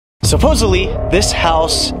Supposedly, this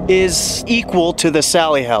house is equal to the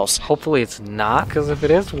Sally house. Hopefully it's not, because if it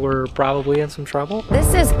is, we're probably in some trouble.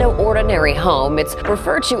 This is no ordinary home. It's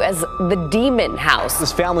referred to as the Demon House.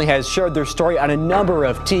 This family has shared their story on a number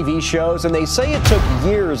of TV shows, and they say it took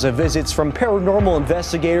years of visits from paranormal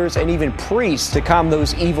investigators and even priests to calm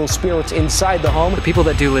those evil spirits inside the home. The people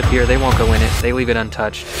that do live here, they won't go in it. They leave it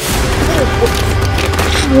untouched.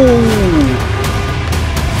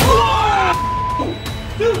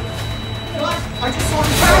 I just saw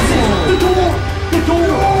him passing! The door!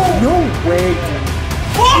 No way!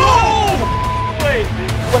 Whoa! Wait.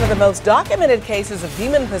 One of the most documented cases of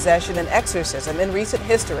demon possession and exorcism in recent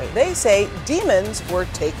history. They say demons were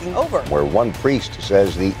taking over. Where one priest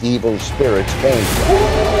says the evil spirits came from.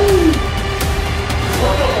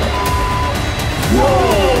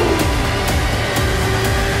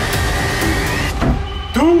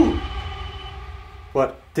 Dude!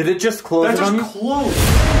 What? Did it just close? That just closed.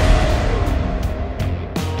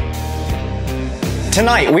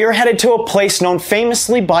 Tonight, we are headed to a place known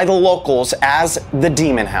famously by the locals as the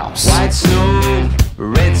Demon House. White snow,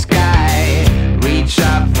 red sky, reach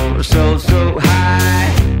up for so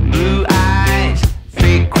high, blue eyes,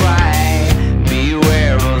 fake cry,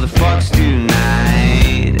 beware of the fox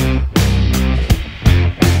tonight.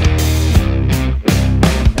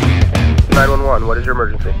 911, what is your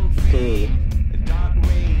emergency? Hey.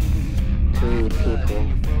 2 people.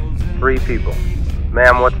 3 people.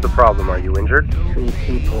 Ma'am, what's the problem? Are you injured? 3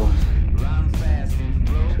 people.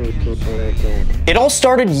 3 people are dead. It all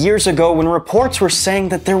started years ago when reports were saying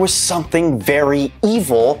that there was something very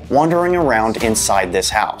evil wandering around inside this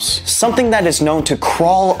house. Something that is known to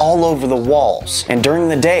crawl all over the walls, and during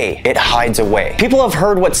the day, it hides away. People have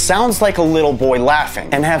heard what sounds like a little boy laughing,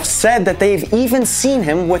 and have said that they've even seen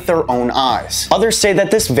him with their own eyes. Others say that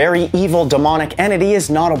this very evil demonic entity is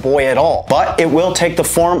not a boy at all, but it will take the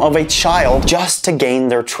form of a child just to gain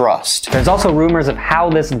their trust. There's also rumors of how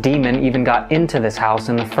this demon even got into this house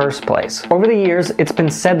in the first place. Over the years, it's been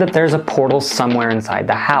said that there's a portal somewhere inside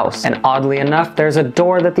the house, and oddly enough, there's a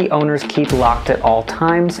door that the owners keep locked at all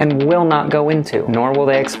times and will not go into, nor will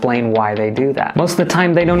they explain why they do that. Most of the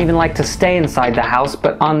time, they don't even like to stay inside the house,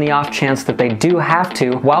 but on the off chance that they do have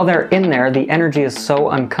to, while they're in there, the energy is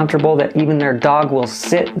so uncomfortable that even their dog will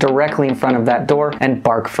sit directly in front of that door and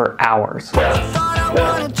bark for hours.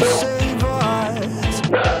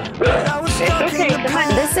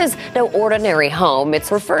 This is no ordinary home. It's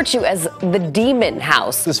referred to as the Demon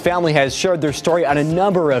House. This family has shared their story on a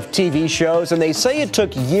number of TV shows, and they say it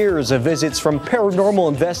took years of visits from paranormal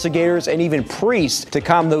investigators and even priests to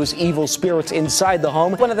calm those evil spirits inside the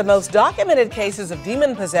home. One of the most documented cases of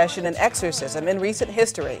demon possession and exorcism in recent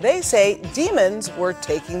history. They say demons were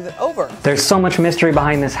taking over. There's so much mystery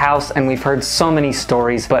behind this house, and we've heard so many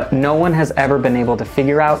stories, but no one has ever been able to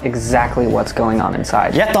figure out exactly what's going on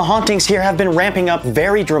inside. Yet the hauntings here have been ramping up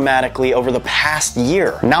very dramatically over the past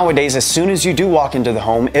year. Nowadays, as soon as you do walk into the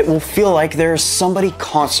home, it will feel like there's somebody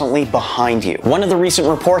constantly behind you. One of the recent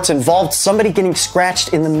reports involved somebody getting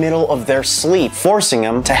scratched in the middle of their sleep, forcing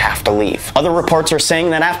them to have to leave. Other reports are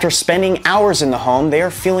saying that after spending hours in the home, they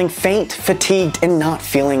are feeling faint, fatigued, and not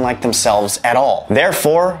feeling like themselves at all.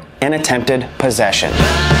 Therefore, an attempted possession.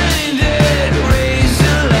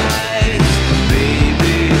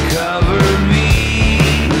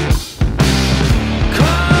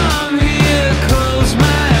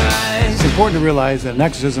 It's important to realize that an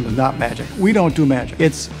exorcism is not magic. We don't do magic.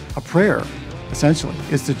 It's a prayer, essentially.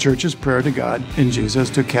 It's the church's prayer to God in Jesus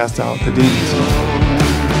to cast out the demons.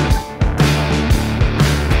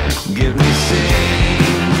 Give me the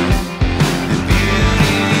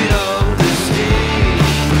beauty of the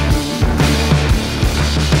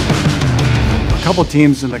A couple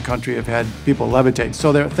teams in the country have had people levitate,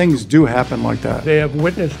 so things do happen like that. They have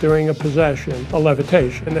witnessed during a possession a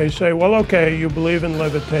levitation. And they say, well, okay, you believe in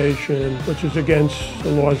levitation, which is against the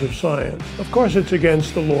laws of science. Of course, it's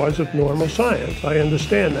against the laws of normal science. I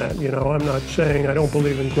understand that. You know, I'm not saying I don't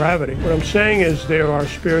believe in gravity. What I'm saying is there are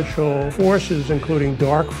spiritual forces, including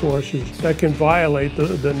dark forces, that can violate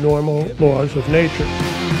the normal laws of nature.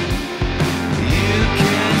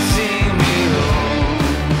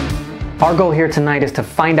 Our goal here tonight is to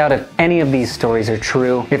find out if any of these stories are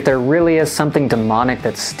true, if there really is something demonic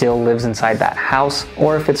that still lives inside that house,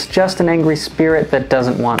 or if it's just an angry spirit that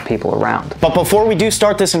doesn't want people around. But before we do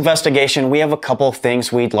start this investigation, we have a couple of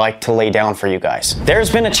things we'd like to lay down for you guys.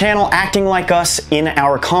 There's been a channel acting like us in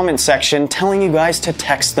our comment section telling you guys to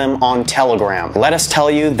text them on Telegram. Let us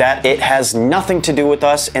tell you that it has nothing to do with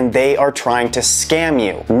us and they are trying to scam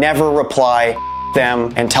you. Never reply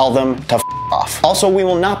them and tell them to off. Also, we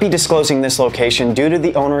will not be disclosing this location due to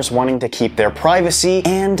the owners wanting to keep their privacy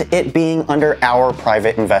and it being under our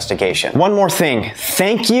private investigation. One more thing,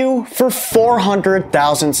 thank you for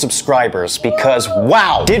 400,000 subscribers because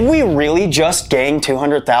wow, did we really just gain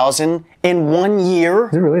 200,000 in 1 year?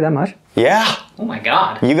 Is it really that much? Yeah. Oh my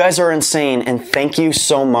god. You guys are insane and thank you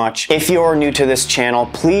so much. If you are new to this channel,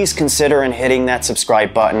 please consider hitting that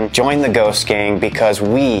subscribe button. Join the Ghost Gang because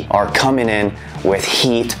we are coming in with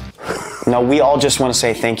heat. No, we all just want to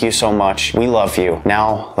say thank you so much. We love you.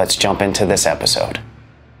 Now, let's jump into this episode.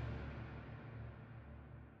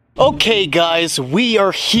 Okay guys, we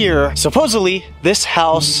are here. Supposedly, this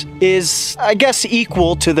house is, I guess,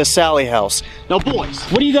 equal to the Sally house. Now boys,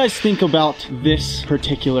 what do you guys think about this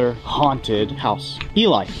particular haunted house?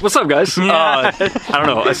 Eli. What's up guys? I don't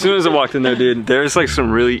know, as soon as I walked in there, dude, there's like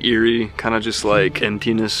some really eerie, kind of just like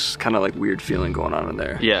emptiness, kind of like weird feeling going on in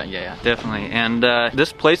there. Yeah, definitely. And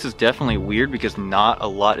this place is definitely weird because not a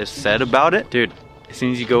lot is said about it. Dude, as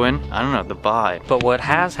soon as you go in, I don't know, the vibe. But what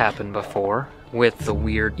has happened before, with the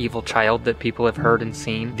weird evil child that people have heard and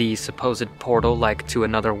seen, the supposed portal like to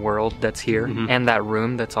another world that's here, and that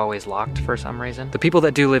room that's always locked for some reason. The people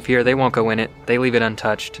that do live here, they won't go in it. They leave it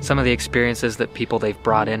untouched. Some of the experiences that people they've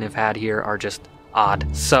brought in have had here are just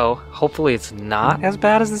odd. So hopefully it's not as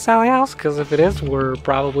bad as the Sally house, because if it is, we're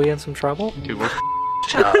probably in some trouble. Dude, we're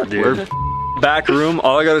Dude. Back room,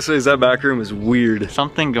 all I gotta say is that back room is weird.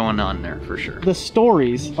 Something going on there for sure. The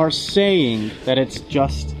stories are saying that it's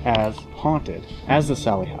just as haunted as the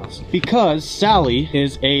Sally house because Sally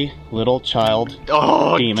is a little child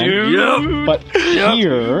demon. Dude. But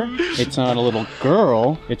here, it's not a little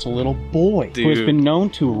girl, it's a little boy who has been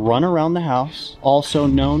known to run around the house, also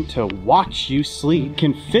known to watch you sleep,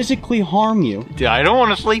 can physically harm you. Dude, I don't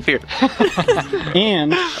want to sleep here.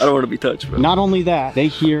 And I don't want to be touched, bro. Not only that, they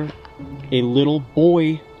hear a little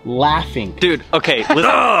boy laughing. Dude, okay,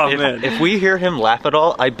 listen, if we hear him laugh at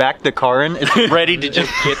all, I back the car in and ready to just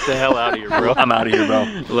get the hell out of here, bro. I'm out of here,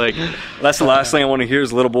 bro. Like, that's the last thing I want to hear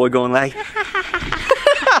is a little boy going like...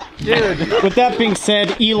 Dude. With that being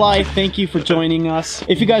said, Eli, thank you for joining us.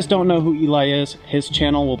 If you guys don't know who Eli is, his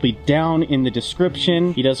channel will be down in the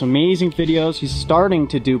description. He does amazing videos. He's starting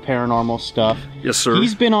to do paranormal stuff. Yes, sir.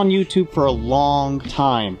 He's been on YouTube for a long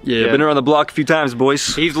time. Yeah, been around the block a few times,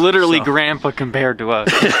 boys. He's literally grandpa compared to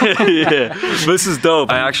us. Yeah, this is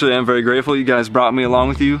dope. I actually am very grateful you guys brought me along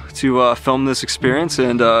with you to film this experience,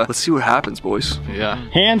 and let's see what happens, boys. Yeah.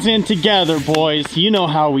 Hands in together, boys. You know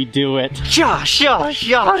how we do it. Sha, sha,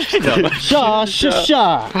 sha. Sha, sha,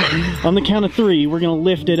 sha. On the count of 3, we're gonna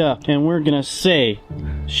lift it up and we're gonna say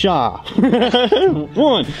sha.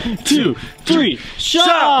 1, 2, 3.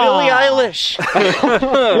 Sha! Billie Eilish.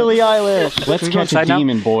 Billie Eilish. Let's catch a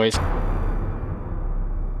demon, boys.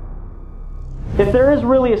 If there is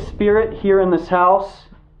really a spirit here in this house,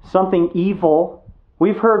 something evil,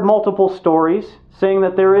 we've heard multiple stories saying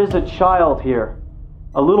that there is a child here,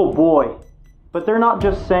 a little boy. But they're not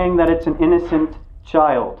just saying that it's an innocent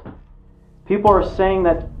child. People are saying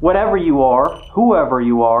that whatever you are, whoever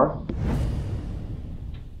you are,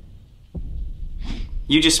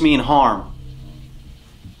 you just mean harm.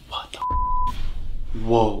 What the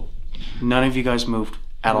Whoa. None of you guys moved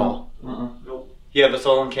at all. Nope. Yeah, that's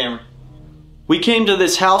all on camera. We came to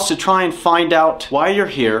this house to try and find out why you're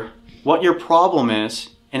here, what your problem is,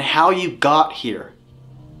 and how you got here.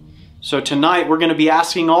 So tonight we're going to be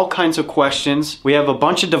asking all kinds of questions. We have a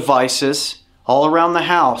bunch of devices all around the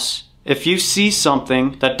house. If you see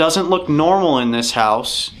something that doesn't look normal in this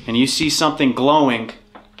house, and you see something glowing,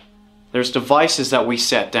 there's devices that we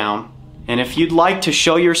set down. And if you'd like to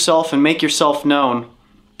show yourself and make yourself known,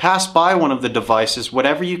 pass by one of the devices,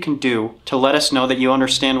 whatever you can do to let us know that you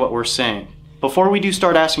understand what we're saying. Before we do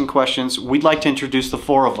start asking questions, we'd like to introduce the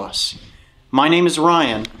 4 of us. My name is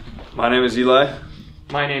Ryan. My name is Eli.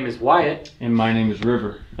 My name is Wyatt. And my name is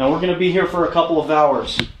River. Now we're going to be here for a couple of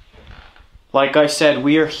hours. Like I said,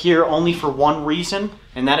 we are here only for one reason,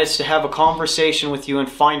 and that is to have a conversation with you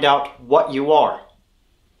and find out what you are.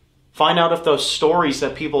 Find out if those stories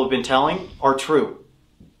that people have been telling are true.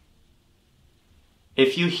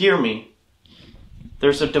 If you hear me,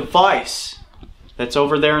 there's a device that's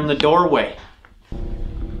over there in the doorway.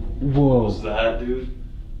 Whoa. What was that, dude?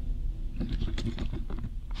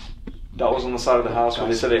 That was on the side of the house where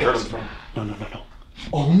they said they heard him from. No.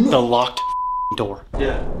 Oh no. The locked door.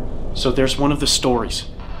 Yeah. So there's one of the stories.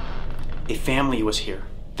 A family was here.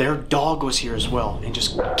 Their dog was here as well and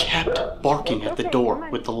just kept barking at the door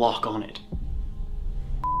with the lock on it.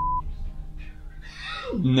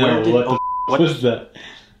 No, what was that?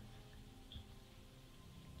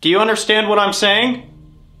 Do you understand what I'm saying?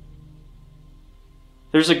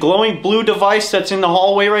 There's a glowing blue device that's in the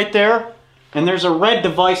hallway right there, and there's a red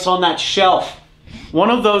device on that shelf. One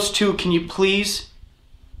of those two, can you please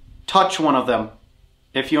touch one of them,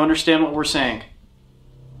 if you understand what we're saying?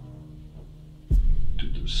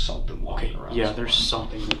 Dude, there's something walking around. Yeah, there's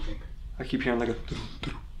something moving. I keep hearing like a...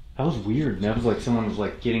 That was weird. That was like someone was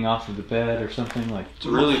like getting off of the bed or something. Like it's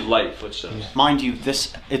really light footsteps. Yeah. Mind you,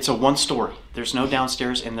 it's a one story. There's no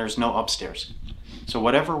downstairs and there's no upstairs. So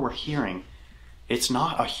whatever we're hearing, it's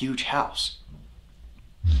not a huge house.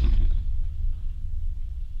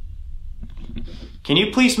 Can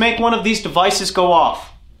you please make one of these devices go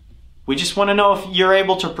off? We just want to know if you're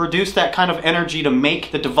able to produce that kind of energy to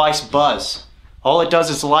make the device buzz. All it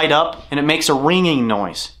does is light up and it makes a ringing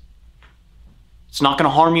noise. It's not going to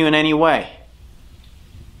harm you in any way.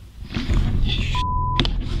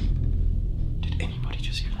 Did anybody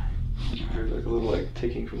just hear that? I heard like a little like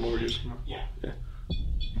taking from over here somewhere. Yeah. Yeah.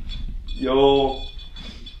 Yo.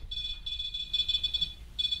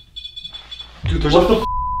 Dude, there's a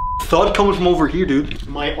thud coming from over here, dude.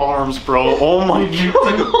 My arms, bro. Oh my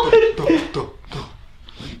god.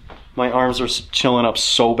 My arms are chilling up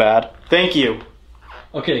so bad. Thank you.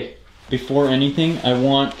 Okay, before anything, I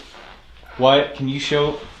want... Wyatt, can you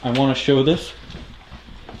show... I want to show this.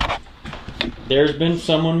 There's been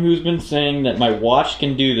someone who's been saying that my watch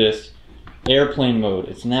can do this. Airplane mode.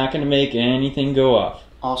 It's not going to make anything go off.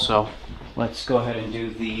 Also, let's go ahead and do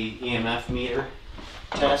the EMF meter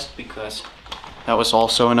test because that was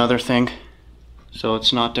also another thing. So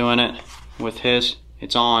it's not doing it with his.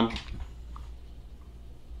 It's on.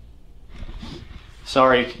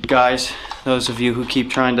 Sorry, guys. Those of you who keep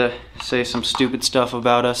trying to say some stupid stuff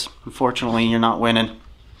about us. Unfortunately, you're not winning.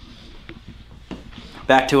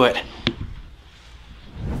 Back to it.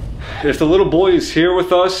 If the little boy is here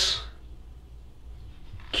with us,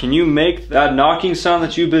 can you make that knocking sound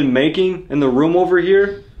that you've been making in the room over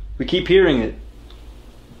here? We keep hearing it.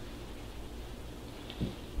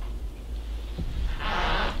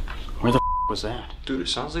 Where the was that? Dude, it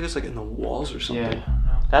sounds like it's like in the walls or something. Yeah.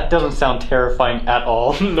 That doesn't sound terrifying at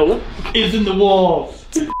all. Nope. It's in the walls.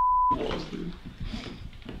 Walls, dude.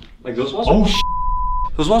 Like those walls are...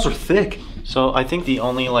 Those walls are thick. So I think the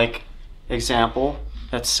only like example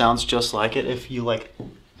that sounds just like it, if you like...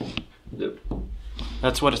 Yep.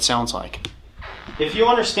 That's what it sounds like. If you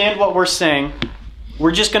understand what we're saying,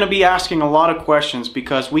 we're just going to be asking a lot of questions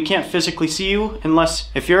because we can't physically see you unless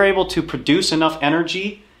if you're able to produce enough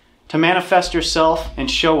energy to manifest yourself and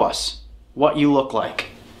show us what you look like.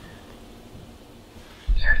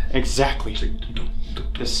 Exactly.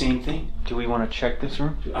 The same thing. Do we want to check this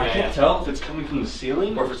room? I can't tell if it's coming from the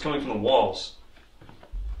ceiling or if it's coming from the walls.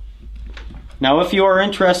 Now, if you are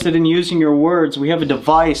interested in using your words, we have a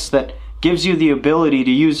device that gives you the ability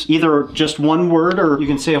to use either just one word or you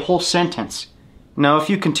can say a whole sentence. Now, if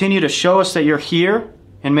you continue to show us that you're here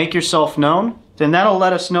and make yourself known, then that'll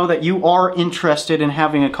let us know that you are interested in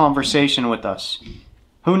having a conversation with us.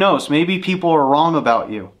 Who knows, maybe people are wrong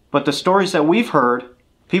about you, but the stories that we've heard,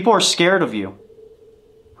 people are scared of you,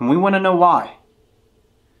 and we want to know why.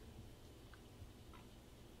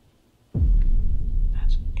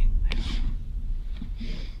 That's in there.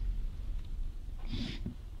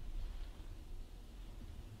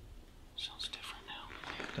 Sounds different now.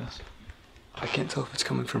 It does. I can't tell if it's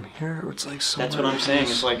coming from here or it's like somewhere. That's what I'm saying.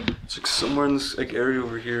 It's like somewhere in this like area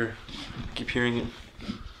over here. I keep hearing it.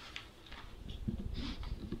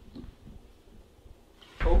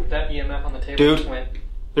 Oh, that EMF on the table Dude, just went.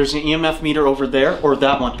 There's an EMF meter over there, or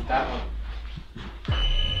that one? That one.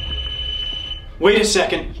 Wait a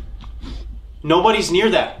second. Nobody's near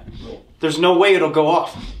that. There's no way it'll go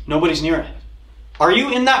off. Nobody's near it. Are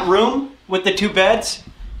you in that room with the two beds?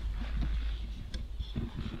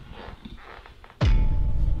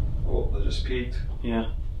 Oh, that just peaked.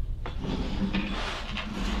 Yeah.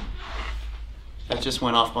 That just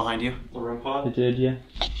went off behind you. The REM pod? It did, yeah.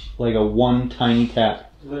 Like a one tiny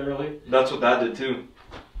tap. Literally? That's what that did too.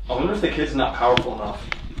 I wonder if the kid's not powerful enough.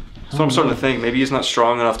 That's what I'm starting to think. Maybe he's not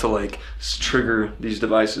strong enough to like trigger these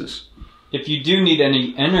devices. If you do need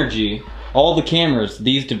any energy, all the cameras,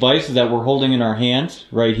 these devices that we're holding in our hands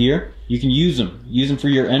right here, you can use them. Use them for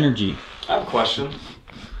your energy. I have a question.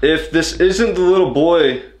 If this isn't the little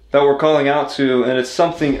boy that we're calling out to and it's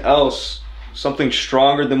something else, something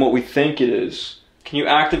stronger than what we think it is, can you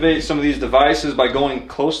activate some of these devices by going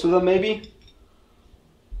close to them maybe?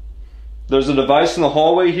 There's a device in the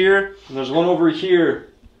hallway here, and there's one over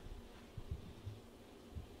here.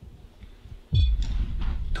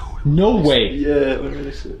 No way. Yeah, what did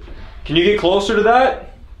I say? Can you get closer to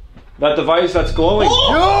that? That device that's glowing?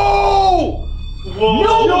 Oh! Yo!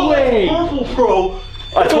 Whoa! No way! Purple, bro!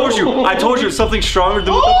 I told you it's something stronger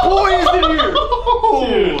than what the boy is in here.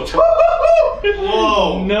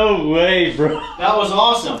 Whoa. No way, bro. That was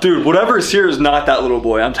awesome. Dude, whatever is here is not that little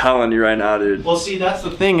boy. I'm telling you right now, dude. Well, see, that's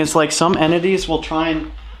the thing. Is like some entities will try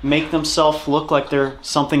and make themselves look like they're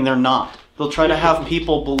something they're not. They'll try to have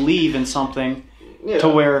people believe in something to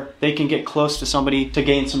where they can get close to somebody to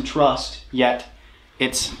gain some trust, yet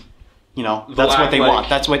it's, you know, that's what they want.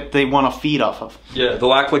 That's what they want to feed off of. Yeah,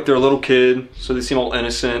 they'll act like they're a little kid, so they seem all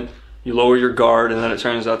innocent. You lower your guard, and then it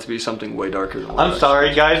turns out to be something way darker than what I'm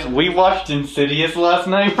sorry, guys. We watched Insidious last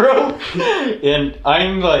night, bro. And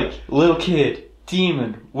I'm like, little kid,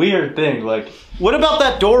 demon, weird thing. Like, what about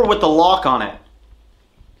that door with the lock on it?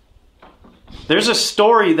 There's a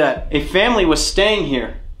story that a family was staying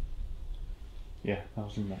here. Yeah, that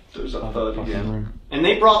was in that. There's a thud again. Room. And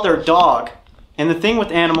they brought their dog. And the thing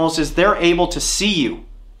with animals is they're able to see you.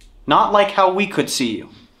 Not like how we could see you.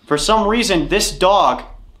 For some reason, this dog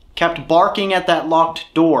kept barking at that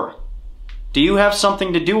locked door. Do you have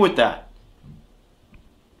something to do with that?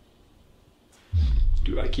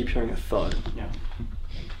 Dude, I keep hearing a thud. Yeah.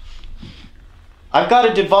 I've got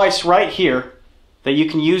a device right here that you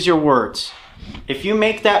can use your words. If you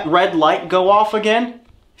make that red light go off again,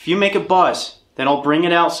 if you make a buzz, then I'll bring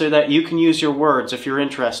it out so that you can use your words if you're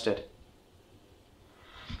interested.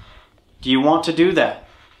 Do you want to do that?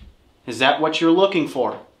 Is that what you're looking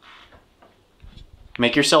for?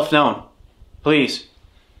 Make yourself known. Please.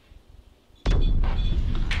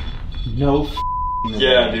 No.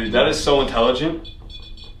 Yeah, dude, that is so intelligent.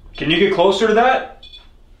 Can you get closer to that?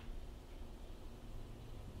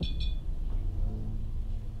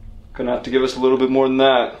 Gonna have to give us a little bit more than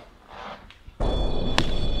that.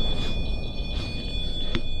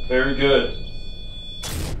 Very good.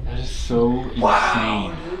 That is so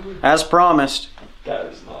insane. As promised. That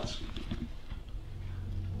is nuts.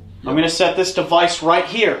 I'm going to set this device right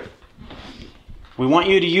here. We want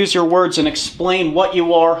you to use your words and explain what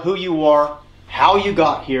you are, who you are, how you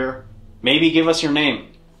got here. Maybe give us your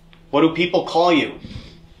name. What do people call you?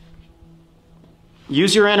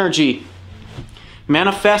 Use your energy.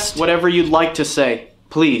 Manifest whatever you'd like to say,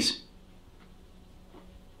 please.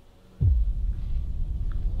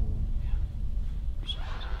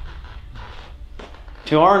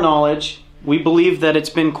 To our knowledge, we believe that it's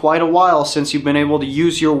been quite a while since you've been able to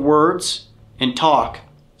use your words and talk.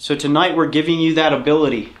 So tonight we're giving you that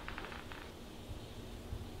ability.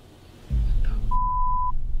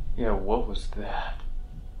 Yeah, what was that?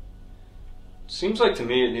 Seems like to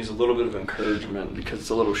me it needs a little bit of encouragement because it's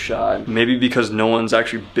a little shy. Maybe because no one's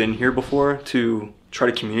actually been here before to try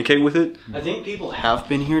to communicate with it. I think people have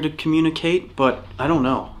been here to communicate, but I don't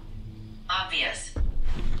know. Obvious.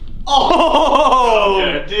 Oh,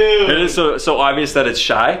 okay. Dude! It is so obvious that it's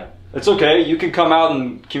shy. It's okay. You can come out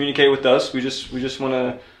and communicate with us. We just want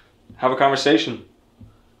to have a conversation.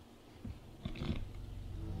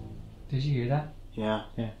 Did you hear that? Yeah.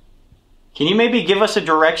 Yeah. Can you maybe give us a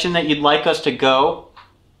direction that you'd like us to go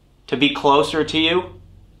to be closer to you?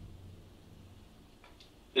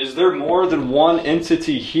 Is there more than one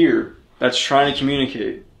entity here that's trying to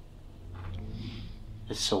communicate?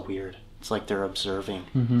 It's so weird. It's like they're observing.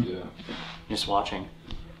 Mm-hmm. Yeah. Just watching.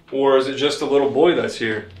 Or is it just a little boy that's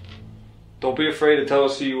here? Don't be afraid to tell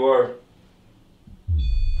us who you are.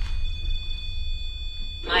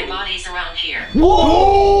 My body's around here.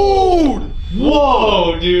 Whoa!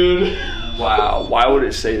 Whoa, dude. Wow, why would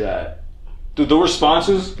it say that? Dude, the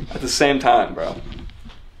responses at the same time, bro.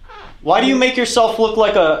 Why do you make yourself look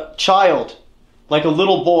like a child? Like a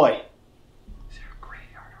little boy? Is there a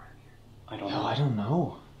graveyard around here? I don't know. I don't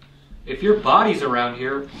know. If your body's around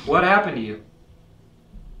here, what happened to you?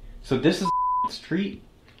 So this is street,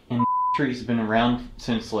 and street's been around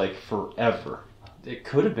since like forever. It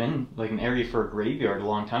could have been like an area for a graveyard a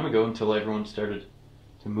long time ago until everyone started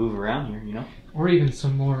to move around here, you know? Or even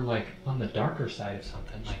some more like on the darker side of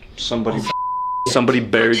something, like Somebody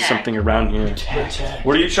buried something around here.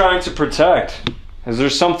 What are you trying to protect? Is there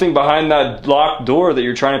something behind that locked door that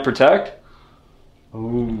you're trying to protect?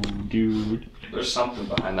 Oh, dude. There's something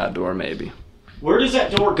behind that door, maybe. Where does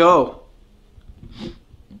that door go?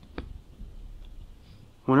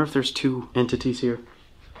 Wonder if there's two entities here.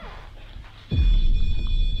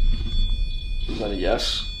 Is that a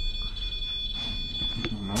yes? I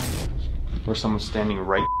don't know. Or someone's standing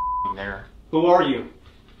right there. Who are you?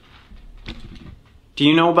 Do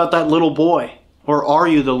you know about that little boy? Or are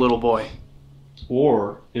you the little boy?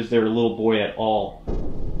 Or is there a little boy at all?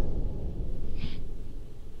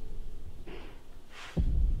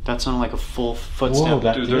 That sounded like a full footstep. Whoa,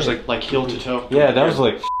 that Dude, there's like heel to toe. Yeah, that was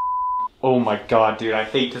like... Oh my god, dude, I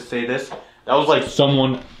hate to say this. That was like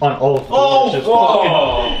someone on all fours just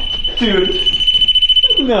fucking...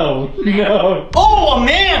 Dude. No. Oh, a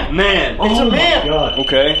man! Man. It's a man. God.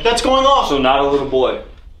 Okay. That's going off. So not a little boy.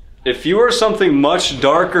 If you are something much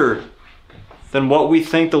darker than what we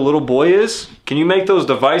think the little boy is, can you make those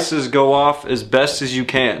devices go off as best as you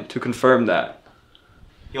can to confirm that?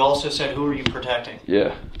 You also said, who are you protecting?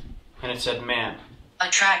 Yeah. And it said man.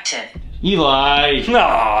 Attractive. Eli.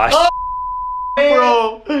 Nah. Oh,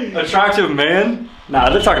 bro. Attractive man? Nah,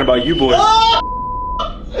 they're talking about you boys.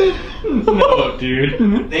 No,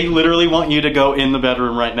 dude. They literally want you to go in the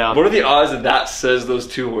bedroom right now. What are the odds that that says those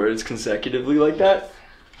two words consecutively like that?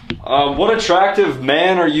 What attractive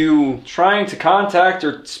man are you trying to contact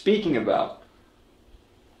or speaking about?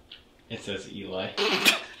 It says Eli.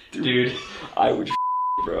 Dude. I would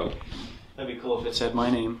bro. That'd be cool if it said my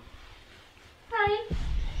name. Ryan.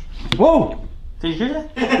 Whoa! Did you hear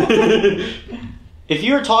that? If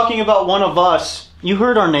you were talking about one of us, you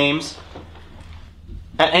heard our names.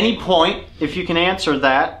 At any point, if you can answer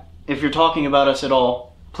that, if you're talking about us at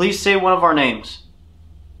all, please say one of our names.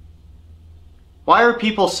 Why are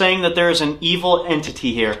people saying that there is an evil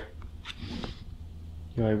entity here?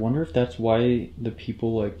 Yo, I wonder if that's why the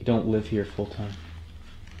people like don't live here full time.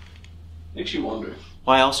 Makes you wonder.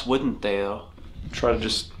 Why else wouldn't they though? Try to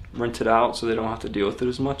just rent it out so they don't have to deal with it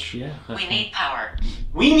as much. Yeah. We need power.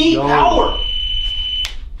 We need power!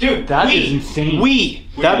 Dude, that is insane.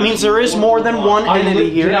 That means there is more than one entity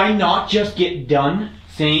here. Did I not just get done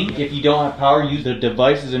saying if you don't have power, use the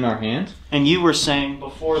devices in our hands? And you were saying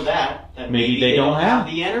before that maybe they don't have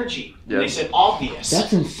the energy. Yeah. They said obvious.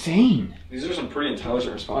 That's insane. These are some pretty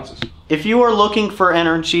intelligent responses. If you are looking for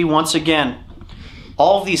energy, once again,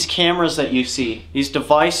 all of these cameras that you see, these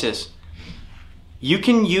devices, you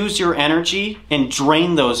can use your energy and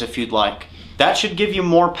drain those if you'd like. That should give you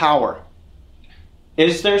more power.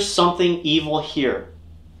 Is there something evil here?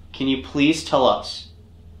 Can you please tell us?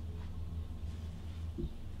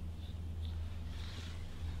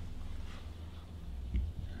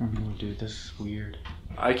 I don't know, dude. This is weird.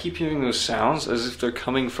 I keep hearing those sounds as if they're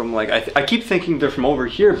coming from like I keep thinking they're from over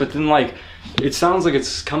here, but then like it sounds like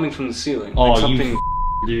it's coming from the ceiling. Oh, like something,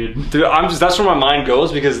 dude. Dude, that's where my mind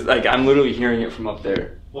goes because like I'm literally hearing it from up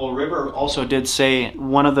there. Well, River also did say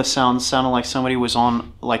one of the sounds sounded like somebody was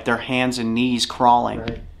on like their hands and knees crawling.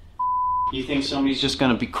 Right. You think somebody's just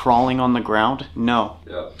gonna be crawling on the ground? No.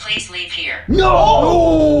 Yeah. Please leave here.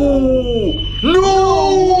 No!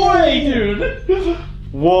 No way, dude!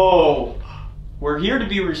 Whoa! We're here to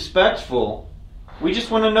be respectful. We just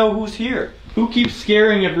want to know who's here. Who keeps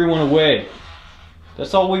scaring everyone away?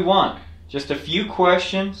 That's all we want. Just a few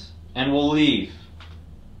questions and we'll leave.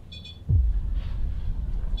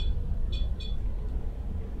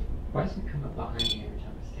 Why does it come up behind you every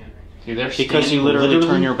time I stand right Dude, they're because you literally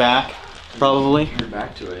turn your back, probably. Turn your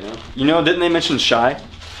back to it, You know, didn't they mention shy?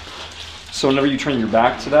 So whenever you turn your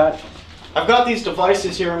back to that. I've got these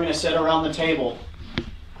devices here I'm going to set around the table.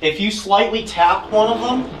 If you slightly tap one of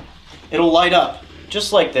them, it'll light up,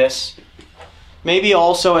 just like this. Maybe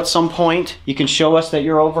also at some point you can show us that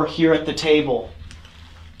you're over here at the table.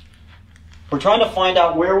 We're trying to find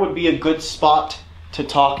out where would be a good spot to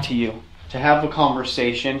talk to you, to have a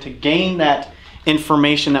conversation, to gain that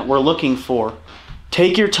information that we're looking for.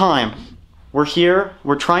 Take your time. We're here.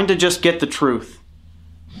 We're trying to just get the truth.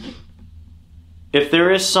 If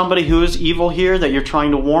there is somebody who is evil here that you're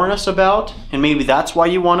trying to warn us about, and maybe that's why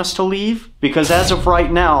you want us to leave, because as of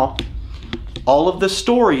right now, all of the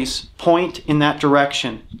stories point in that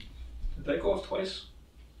direction. Did that go off twice?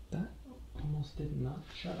 That almost did not.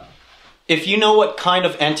 Shut up. If you know what kind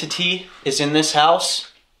of entity is in this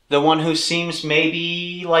house, the one who seems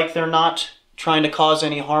maybe like they're not trying to cause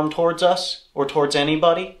any harm towards us or towards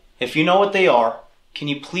anybody, if you know what they are, can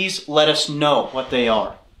you please let us know what they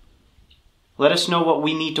are? Let us know what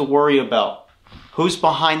we need to worry about. Who's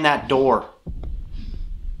behind that door?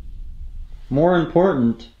 More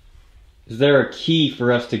important, is there a key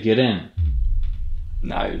for us to get in?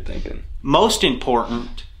 Now you're thinking. Most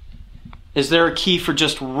important, is there a key for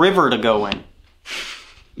just River to go in?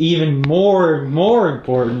 Even more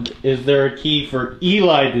important, is there a key for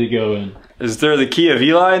Eli to go in? Is there the key of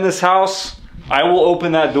Eli in this house? I will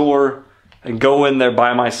open that door and go in there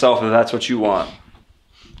by myself if that's what you want.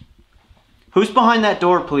 Who's behind that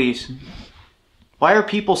door, please? Why are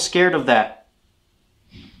people scared of that?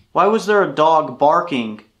 Why was there a dog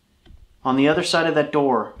barking on the other side of that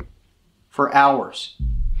door for hours?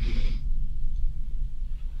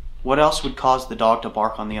 What else would cause the dog to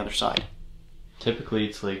bark on the other side? Typically,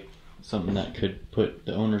 it's like something that could put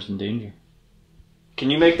the owners in danger.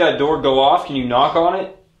 Can you make that door go off? Can you knock on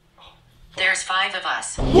it? There's 5 of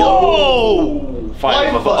us. Whoa!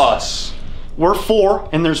 5 of us. We're 4,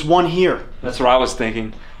 and there's 1 here. That's what I was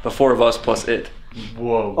thinking. The 4 of us plus it.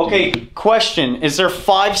 Whoa. Okay, question. Is there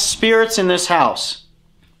 5 spirits in this house?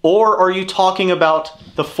 Or are you talking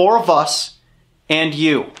about the 4 of us and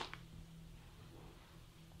you?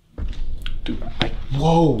 Dude,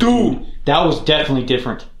 Whoa. Dude. That was definitely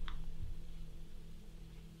different.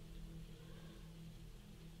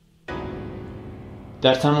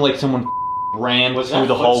 That sounded like someone ran through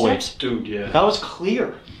the hallway. Dude, yeah. That was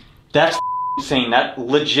clear. That's insane. That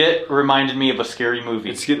legit reminded me of a scary movie.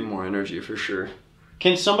 It's getting more energy for sure.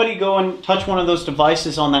 Can somebody go and touch one of those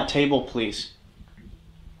devices on that table, please?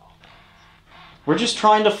 We're just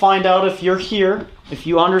trying to find out if you're here, if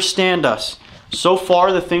you understand us. So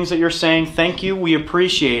far, the things that you're saying, thank you, we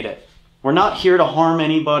appreciate it. We're not here to harm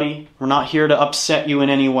anybody. We're not here to upset you in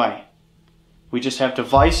any way. We just have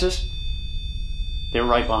devices. They're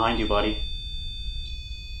right behind you, buddy.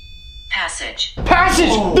 Passage. Passage!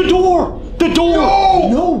 Oh. The door! The door!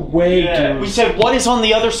 No way, Yeah. dude. We said, what is on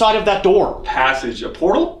the other side of that door? Passage. A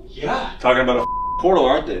portal? Yeah. Talking about a portal,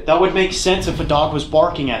 aren't they? That would make sense if a dog was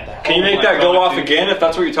barking at that. Can you make that go off again if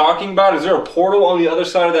that's what you're talking about? Is there a portal on the other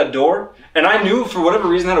side of that door? And I knew for whatever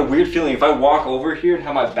reason I had a weird feeling if I walk over here and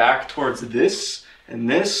have my back towards this and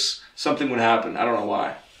this, something would happen. I don't know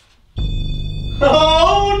why.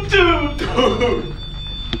 Oh, dude!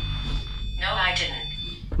 No, I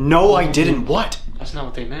didn't. No, I didn't. What? That's not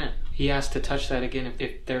what they meant. He asked to touch that again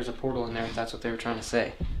if there's a portal in there, if that's what they were trying to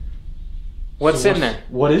say. What's in there?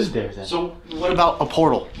 What is there then? So, what about a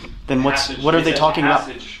portal? Then what are they talking about?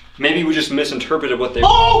 Maybe we just misinterpreted what they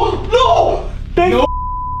Oh, no! They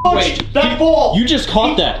touched that ball! You just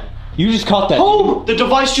caught that. You just caught that. Home! The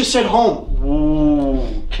device just said home. Ooh,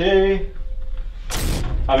 okay.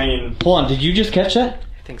 I mean... Hold on, did you just catch that?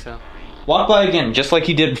 I think so. Walk by again, just like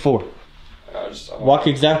you did before. Walk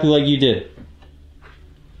exactly like you did.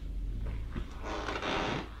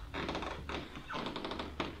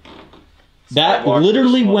 That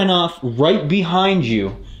literally went off right behind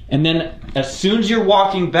you, and then as soon as you're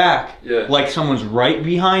walking back, like someone's right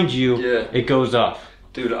behind you, it goes off.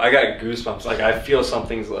 Dude, I got goosebumps. Like, I feel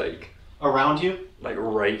something's like... Around you? Like,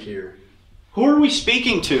 right here. Who are we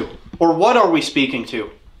speaking to? Or what are we speaking to?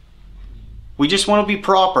 We just want to be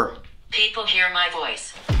proper. People hear my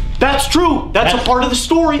voice. That's true! That's a part of the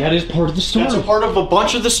story! That is part of the story. That's a part of a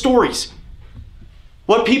bunch of the stories.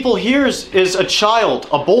 What people hear is a child,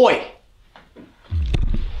 a boy.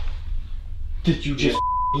 Did you just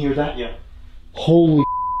hear that? Yeah. Holy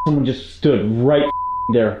someone just stood right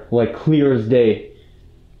there, like clear as day.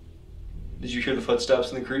 Did you hear the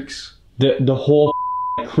footsteps in the creaks? The whole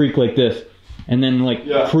creak like this. And then like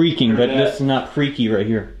creaking, but this is not creaky right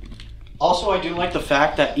here. Also, I do like the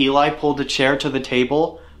fact that Eli pulled the chair to the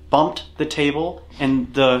table, bumped the table,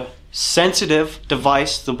 and the sensitive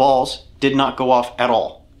device, the balls, did not go off at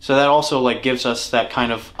all. So that also like gives us that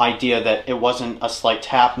kind of idea that it wasn't a slight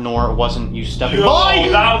tap, nor it wasn't you stepping by.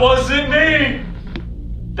 That wasn't me!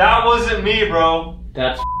 That wasn't me, bro.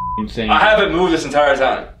 That's insane. I haven't moved this entire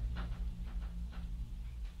time.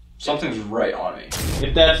 Something's right on me.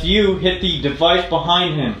 If that's you, hit the device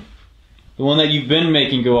behind him. The one that you've been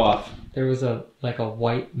making go off. There was a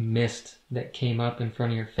white mist that came up in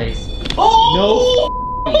front of your face.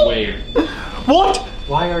 Oh! No way. What?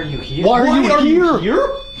 Why are you here? Why are you here?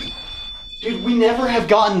 Dude, we never have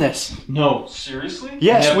gotten this. No. Seriously?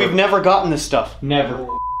 Yes, Never. we've never gotten this stuff. Never.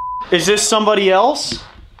 Is this somebody else?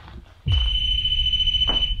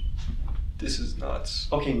 This is nuts.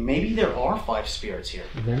 Okay, maybe there are 5 spirits here.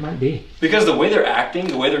 There might be. Because the way they're acting,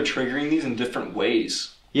 the way they're triggering these in different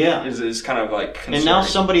ways. Yeah. Is kind of like concerning. And now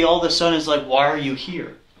somebody all of a sudden is like, why are you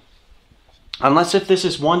here? Unless if this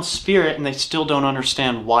is one spirit and they still don't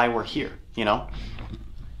understand why we're here, you know?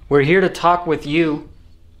 We're here to talk with you,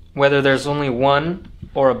 whether there's only one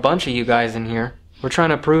or a bunch of you guys in here. We're trying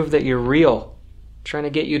to prove that you're real. Trying to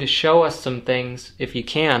get you to show us some things if you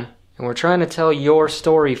can. And we're trying to tell your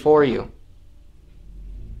story for you.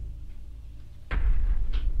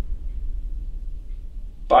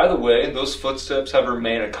 By the way, those footsteps have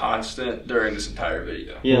remained a constant during this entire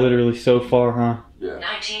video. Yeah. Literally so far, huh? Yeah.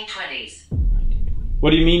 1920s.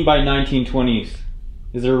 What do you mean by 1920s?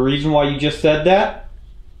 Is there a reason why you just said that?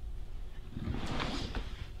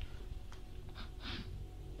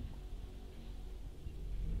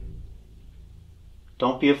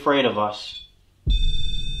 Don't be afraid of us.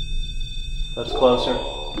 That's closer.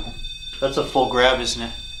 That's a full grab, isn't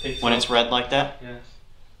it? When it's red like that? Yes.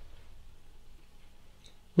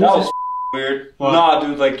 That was weird. What? Nah,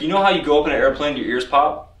 dude, like, you know how you go up in an airplane, your ears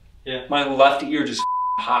pop? Yeah. My left ear just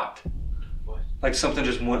popped. What? like something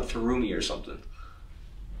just went through me or something.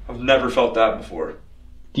 I've never felt that before.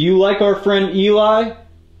 Do you like our friend Eli?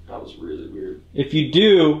 That was really weird. If you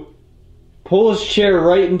do, pull his chair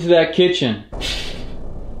right into that kitchen.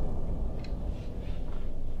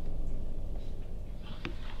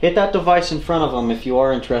 Hit that device in front of him if you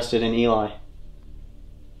are interested in Eli.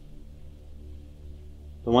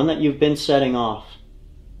 The one that you've been setting off.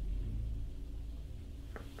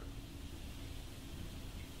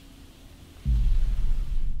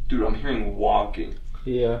 Dude, I'm hearing walking.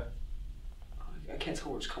 Yeah. I can't tell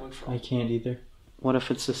where it's coming from. I can't either. What if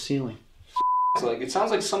it's the ceiling? It's like, it sounds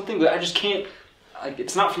like something, but I just can't, like,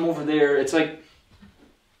 it's not from over there. It's like,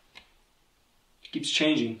 it keeps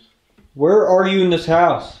changing. Where are you in this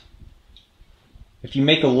house? If you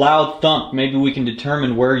make a loud thump, maybe we can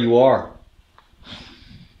determine where you are.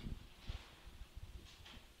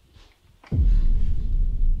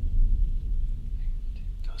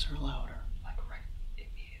 Those are louder. Like right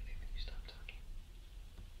immediately when you stop talking.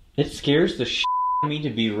 It scares the shit out of me to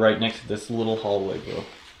be right next to this little hallway, bro.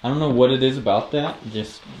 I don't know what it is about that.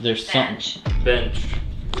 Just, there's something. Bench.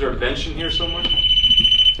 Is there a bench in here somewhere?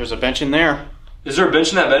 There's a bench in there. Is there a bench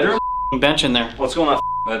in that bedroom? Bench in there. Let's go in that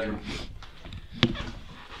bedroom.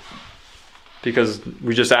 Because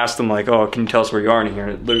we just asked them like, oh, can you tell us where you are in here?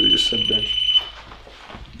 And it literally just said bench.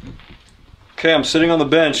 Okay, I'm sitting on the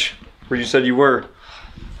bench where you said you were.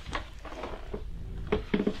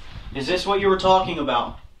 Is this what you were talking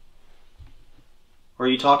about? Or are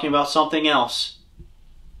you talking about something else?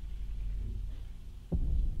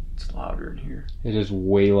 It's louder in here. It is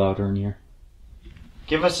way louder in here.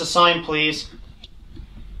 Give us a sign, please.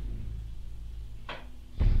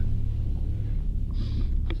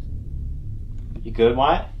 You good,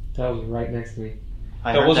 Wyatt? That was right next to me.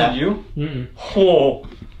 That wasn't you? Mm-mm. Oh.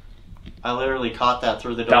 I literally caught that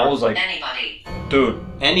through the door. That was like... Anybody. Dude.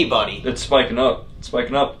 Anybody. It's spiking up. It's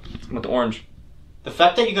spiking up. With the orange. The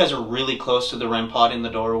fact that you guys are really close to the REM pod in the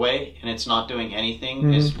doorway and it's not doing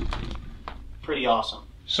anything is pretty awesome.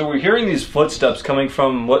 So we're hearing these footsteps coming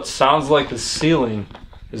from what sounds like the ceiling.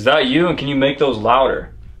 Is that you? And can you make those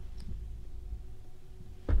louder?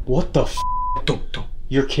 What the f***?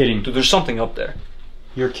 You're kidding. Dude, there's something up there.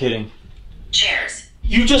 You're kidding. Chairs.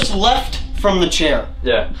 You just left from the chair.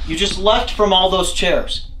 Yeah. You just left from all those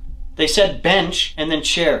chairs. They said bench and then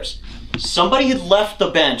chairs. Somebody had left the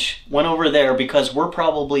bench, went over there because we're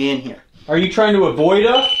probably in here. Are you trying to avoid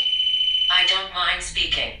us? I don't mind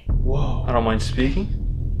speaking. Whoa. I don't mind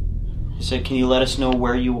speaking. He said, can you let us know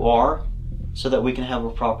where you are so that we can have a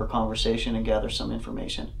proper conversation and gather some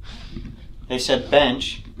information? They said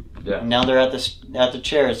bench. Yeah. And now they're at the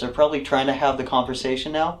chairs. They're probably trying to have the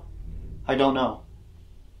conversation now. I don't know.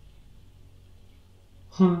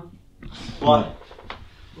 What?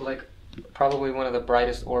 Like, probably one of the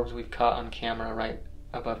brightest orbs we've caught on camera right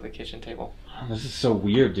above the kitchen table. This is so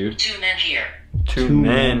weird, dude. 2 men here. Two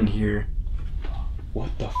men here.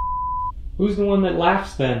 What the f***? Who's the one that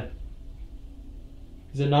laughs then?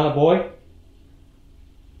 Is it not a boy?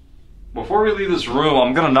 Before we leave this room,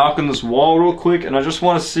 I'm gonna knock on this wall real quick, and I just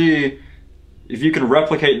want to see if you can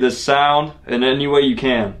replicate this sound in any way you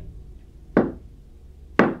can. You're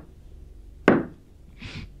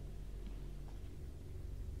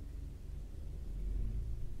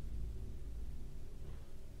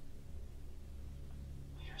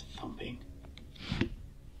thumping.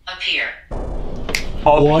 Up here.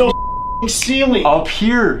 Up the ceiling. Up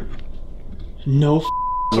here. No f***.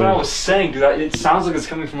 That's what I was saying, dude. It sounds like it's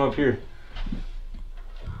coming from up here.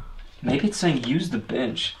 Maybe it's saying use the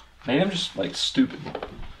bench. Maybe I'm just like stupid.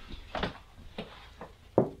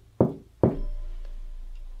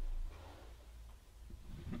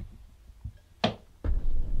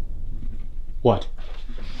 What?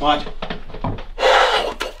 What?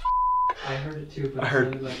 I heard it too, but I it heard.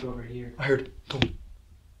 sounded like over here. I heard.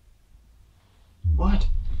 What?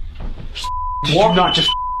 Did you not just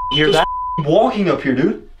hear that? Walking up here,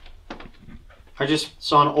 dude. I just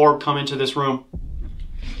saw an orb come into this room.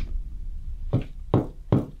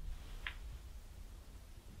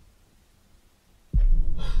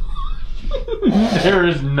 There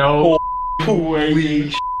is no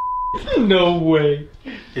way. No way.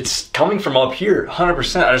 It's coming from up here,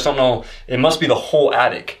 100%. I just don't know. It must be the whole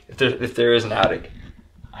attic. If there is an attic.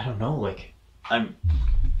 I don't know, like... What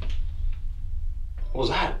was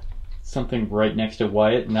that? Something right next to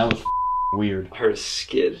Wyatt, and that was weird. I heard a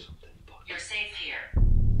skid. You're safe here.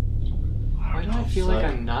 Why do I feel like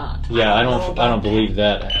I'm not? Yeah, I don't believe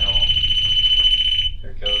that at all.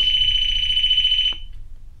 There it goes.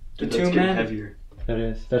 The Dude, two that's getting men? heavier. That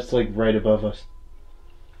is. That's like right above us.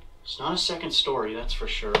 It's not a second story, that's for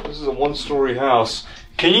sure. This is a one-story house.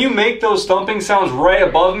 Can you make those thumping sounds right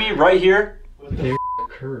above me, right here? There's a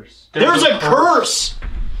curse. There's a curse!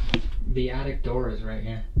 The attic door is right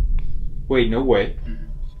here. Wait, no way.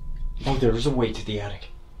 Oh, there is a way to the attic.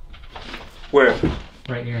 Where?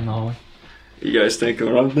 Right here in the hallway. You guys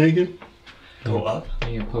thinking what I'm thinking? Go up. Are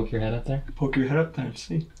you gonna poke your head up there? Poke your head up there and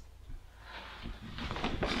see.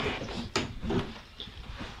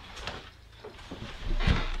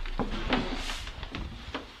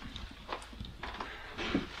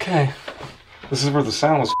 Okay. This is where the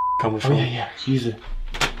sound was coming from. Oh, yeah, use it.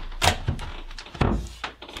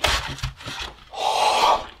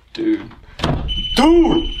 Dude.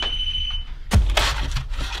 Dude!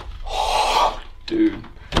 Dude.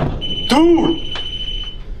 Dude!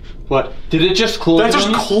 What? Did it just close? That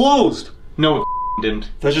just closed! No, it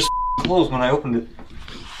didn't. That just closed when I opened it.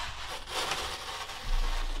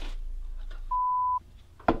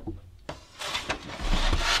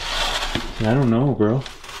 I don't know, bro.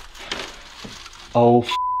 Oh,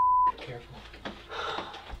 Careful.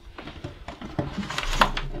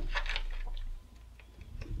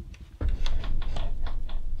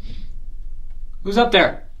 who's up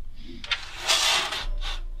there?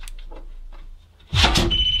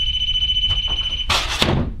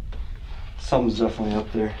 Something's definitely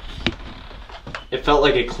up there. It felt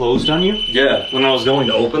like it closed on you? Yeah, when I was going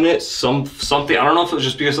to open it, something, I don't know if it was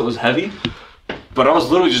just because it was heavy, but I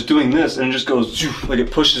was literally just doing this and it just goes, like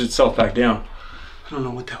it pushes itself back down. I don't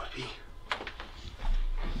know what that would be.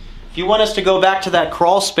 If you want us to go back to that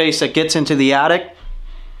crawl space that gets into the attic,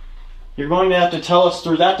 you're going to have to tell us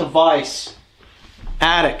through that device,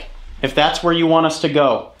 attic, if that's where you want us to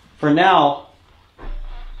go. For now,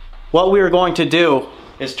 what we are going to do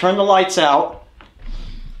is turn the lights out,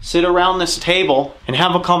 sit around this table, and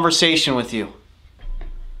have a conversation with you.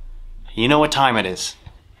 You know what time it is.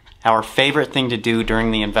 Our favorite thing to do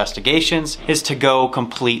during the investigations is to go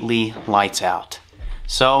completely lights out.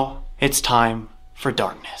 So, it's time for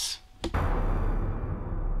darkness.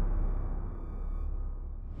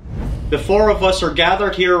 The four of us are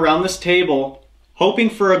gathered here around this table, hoping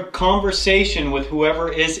for a conversation with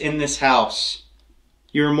whoever is in this house.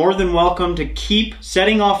 You're more than welcome to keep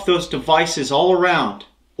setting off those devices all around,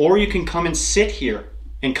 or you can come and sit here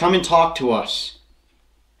and come and talk to us.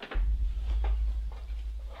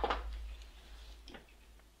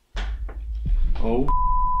 Oh,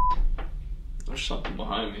 there's something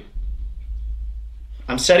behind me.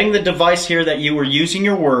 I'm setting the device here that you were using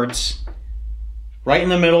your words right in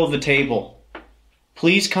the middle of the table.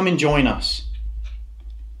 Please come and join us.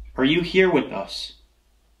 Are you here with us?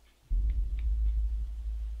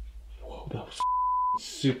 Whoa, that was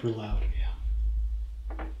super loud.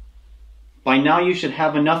 Yeah. By now you should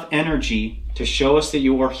have enough energy to show us that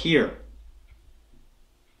you are here.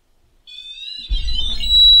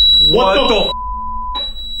 What the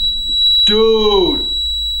Dude!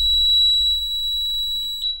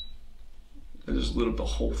 I just lit up the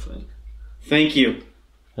whole thing. Thank you.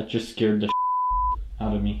 That just scared the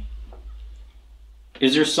out of me.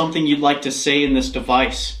 Is there something you'd like to say in this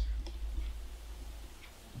device?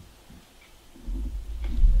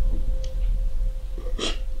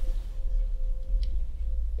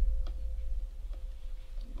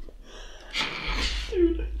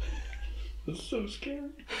 Dude, that's so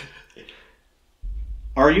scary.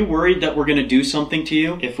 Are you worried that we're going to do something to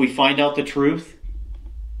you if we find out the truth?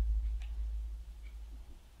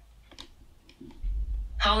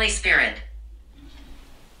 Holy Spirit.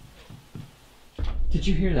 Did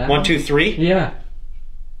you hear that? 1, 2, 3? Yeah.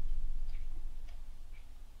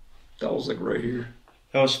 That was like right here.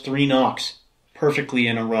 That was 3 knocks. Perfectly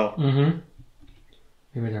in a row. Mm-hmm.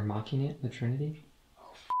 Maybe they're mocking it, the Trinity?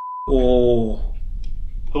 Oh.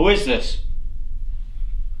 Who is this?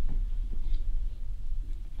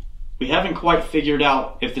 We haven't quite figured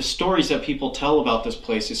out if the stories that people tell about this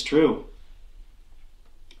place is true.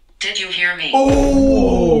 Did you hear me?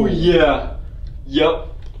 Oh, yeah. Yep.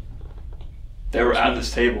 They were at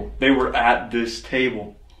this table. They were at this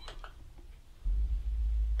table.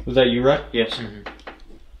 Was that you, Rick? Yes.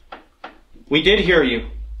 We did hear you.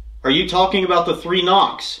 Are you talking about the 3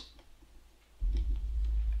 knocks?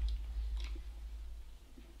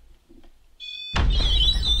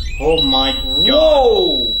 Oh my God.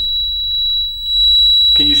 Whoa!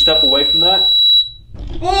 Can you step away from that?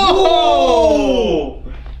 Whoa!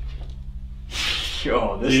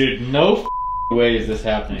 Yo, this Dude, no way is this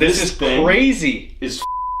happening. This is crazy. Is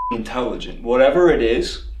intelligent. Whatever it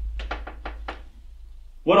is.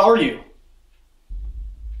 What are you?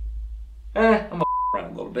 I'm around a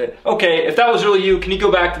little bit. Okay, if that was really you, can you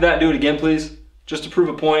go back to that and do it again, please? Just to prove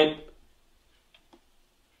a point.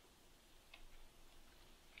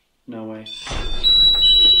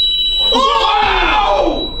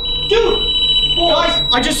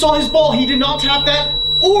 I just saw his ball. He did not tap that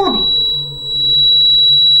orb.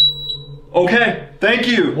 Okay, thank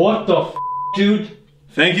you. What the f, dude?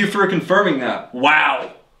 Thank you for confirming that.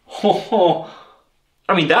 Wow.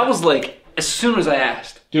 I mean, that was like as soon as I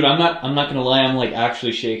asked. Dude, I'm not gonna lie, I'm like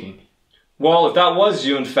actually shaking. Well, if that was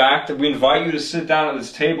you, in fact, we invite you to sit down at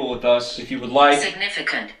this table with us if you would like.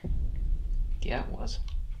 Significant. Yeah, it was.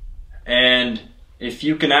 And if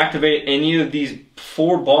you can activate any of these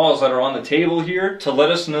 4 balls that are on the table here to let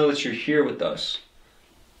us know that you're here with us.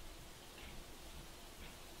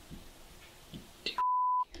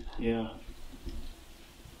 Yeah.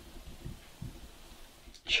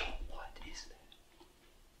 Yo, what is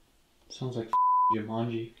that? Sounds like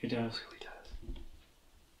Jumanji. It does.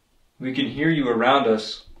 We can hear you around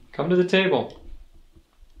us. Come to the table.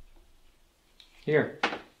 Here.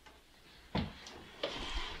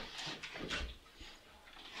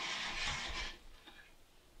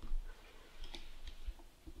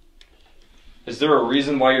 Is there a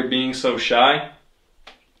reason why you're being so shy?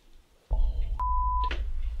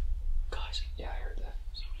 Guys, yeah, I heard that.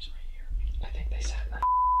 Somebody's right here. I think they sat in that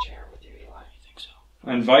chair with you, Eli. I think so.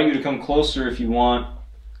 I invite you to come closer if you want.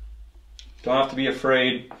 Don't have to be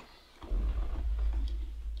afraid.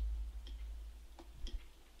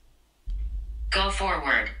 Go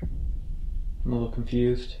forward. I'm a little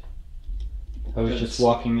confused. I was just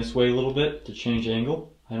walking this way a little bit to change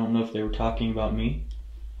angle. I don't know if they were talking about me.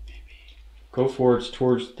 Maybe. Go forwards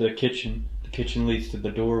towards the kitchen. The kitchen leads to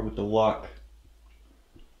the door with the lock.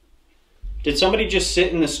 Did somebody just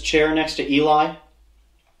sit in this chair next to Eli?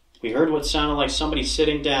 We heard what sounded like somebody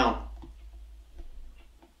sitting down.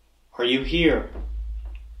 Are you here?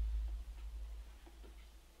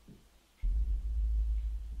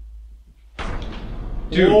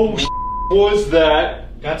 Dude, what was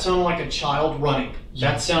that? That sounded like a child running.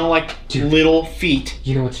 That sounded like little feet.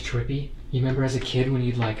 You know what's trippy? You remember as a kid when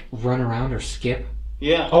you'd like run around or skip?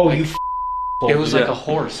 Yeah. Oh, like, you it was like a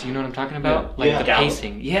horse, you know what I'm talking about? Like the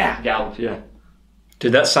pacing. Yeah. Gallop, yeah.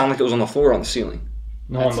 Did that sound like it was on the floor or on the ceiling?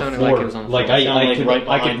 No, That on the sounded floor. like it was on the Like floor.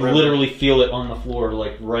 I could literally feel it on the floor,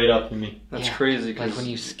 like right up to me. That's Yeah, crazy. like when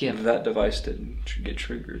you skip. That device didn't get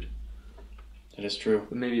triggered. That is true.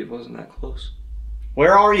 But maybe it wasn't that close.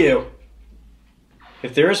 Where are you?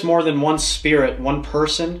 If there is more than one spirit, one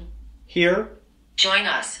person here, Join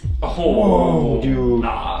us. Oh, dude.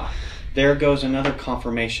 Nah. there goes another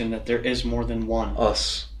confirmation that there is more than one.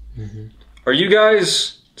 Us. Are you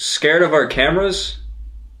guys scared of our cameras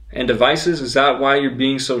and devices? Is that why you're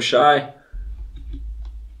being so shy?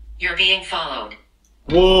 You're being followed.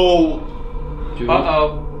 Whoa! Dude.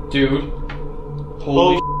 Uh-oh. Dude.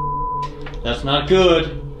 Holy That's not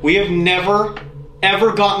good. We have never,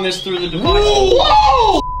 ever gotten this through the device.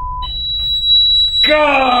 Whoa!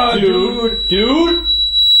 God! Dude!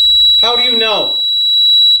 How do you know?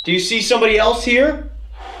 Do you see somebody else here?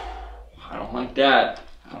 I don't like that.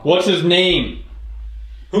 What's his name?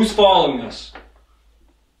 Who's following us?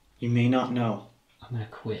 You may not know. I'm gonna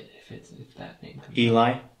quit if that name comes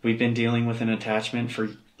Eli, we've been dealing with an attachment for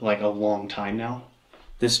like a long time now.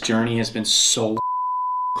 This journey has been so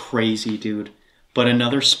crazy, dude. But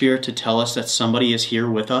another spirit to tell us that somebody is here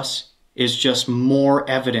with us is just more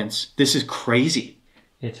evidence. This is crazy.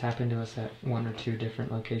 It's happened to us at 1 or 2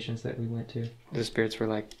 different locations that we went to. The spirits were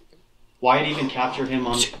like... Wyatt even captured him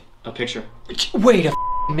on a picture. Wait a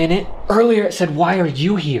minute. Earlier it said, why are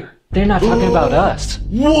you here? They're not talking about us.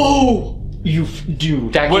 Whoa!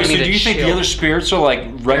 Dude. That Wait, gave so me do the you think the chills. other spirits are like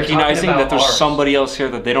recognizing about that there's ours. somebody else here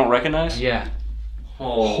that they don't recognize? Yeah.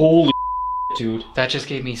 Oh. Holy dude. That just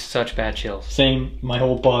gave me such bad chills. Same, my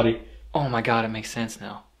whole body. Oh my god, it makes sense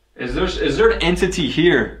now. Is there an entity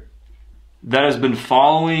here that has been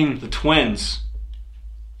following the twins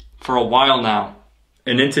for a while now?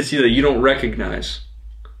 An entity that you don't recognize?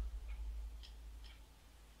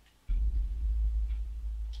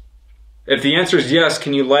 If the answer is yes,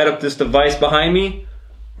 can you light up this device behind me?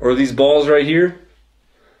 Or these balls right here?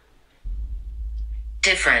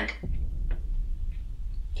 Different.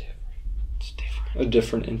 A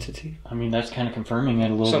different entity. I mean, that's kind of confirming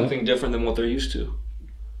it a little Something bit. different than what they're used to.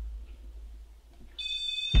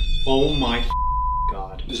 Oh my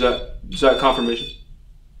god. Is that confirmation?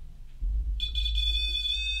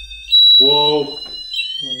 Whoa.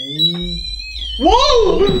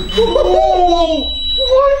 Whoa! Whoa!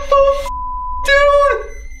 What the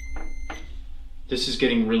dude? This is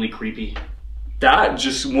getting really creepy. That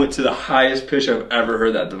just went to the highest pitch I've ever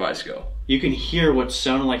heard that device go. You can hear what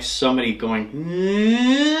sounded like somebody going,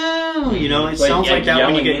 you know, it Like, sounds like that when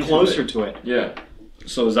you yelling get into closer it. to it. Yeah.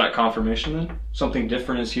 So is that confirmation then? Something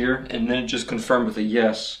different is here, and then it just confirmed with a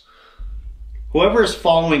yes. Whoever is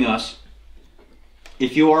following us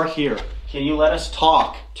If you are here, can you let us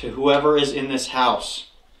talk to whoever is in this house?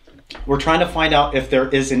 We're trying to find out if there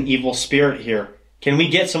is an evil spirit here. Can we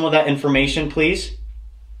get some of that information, please?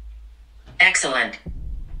 Excellent.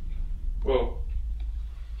 Whoa.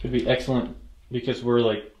 Could be excellent because we're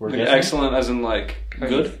guessing. Excellent as in like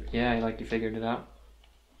good? Yeah, like you figured it out.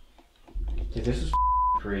 Dude, this is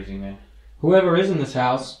crazy, man. Whoever is in this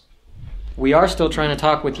house. We are still trying to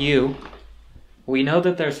talk with you. We know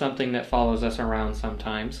that there's something that follows us around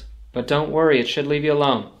sometimes, but don't worry, it should leave you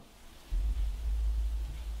alone.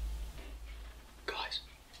 Guys,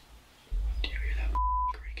 do you hear that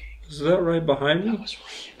creaking? Is that right behind me? That was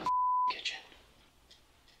right in the kitchen.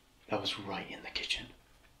 That was right in the kitchen.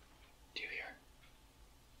 Do you hear?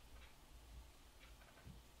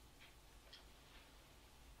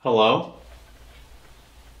 Hello?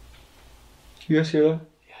 You guys hear that?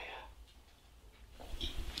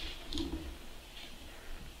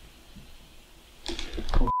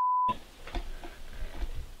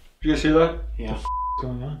 Did you guys hear that? Yeah. What's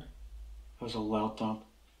going on? That was a loud thump.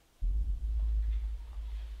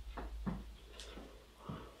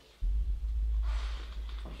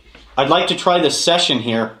 I'd like to try this session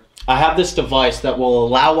here. I have this device that will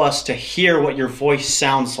allow us to hear what your voice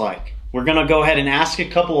sounds like. We're going to go ahead and ask a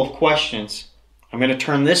couple of questions. I'm going to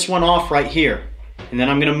turn this one off right here, and then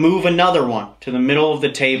I'm going to move another one to the middle of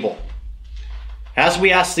the table. As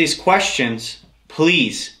we ask these questions,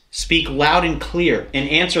 please speak loud and clear and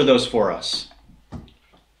answer those for us.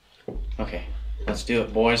 Okay, let's do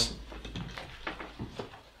it, boys.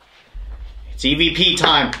 It's EVP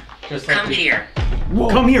time. Come here. Whoa.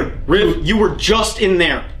 Come here. Riv, you were just in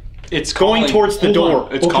there. It's going towards the door.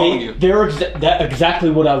 It's calling you. That's exactly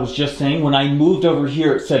what I was just saying. When I moved over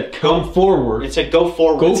here, it said come forward. It said go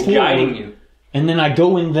forward. Go it's forward. guiding you. And then I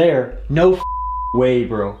go in there. No way,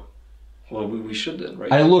 bro. Well, we should then,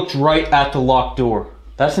 right? I looked right at the locked door.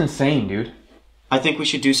 That's insane, dude. I think we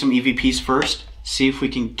should do some EVPs first. See if we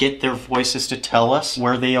can get their voices to tell us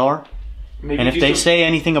where they are. Maybe and if they say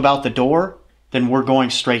anything about the door, then we're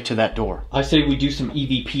going straight to that door. I say we do some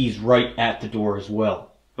EVPs right at the door as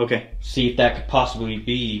well. Okay. See if that could possibly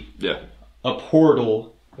be a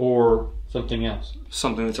portal or something else.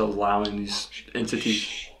 Something that's allowing these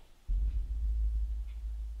entities.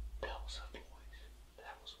 That was a voice.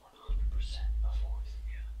 That was 100% a voice.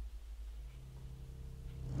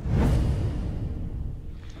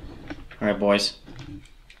 All right, boys.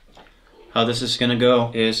 How this is going to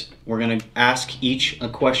go is we're going to ask each a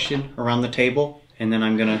question around the table, and then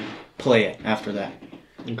I'm going to play it after that.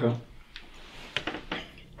 Okay.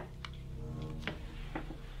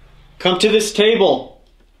 Come to this table.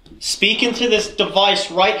 Speak into this device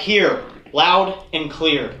right here, loud and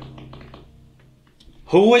clear.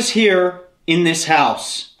 Who is here in this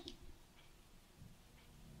house?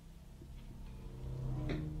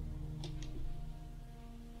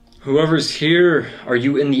 Whoever's here, are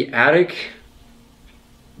you in the attic?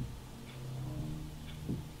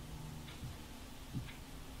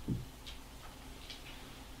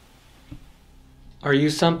 Are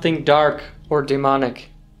you something dark or demonic?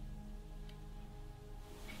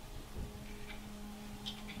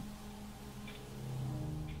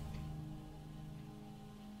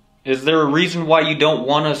 Is there a reason why you don't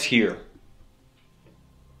want us here?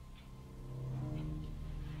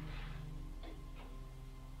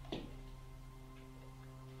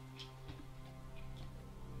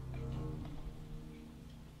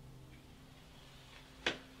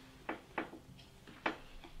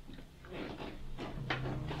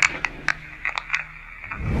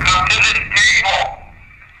 Come to this table.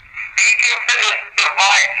 Speak into this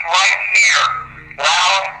device right here,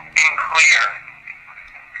 loud and clear.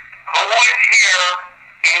 Who is here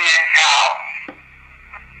in this house?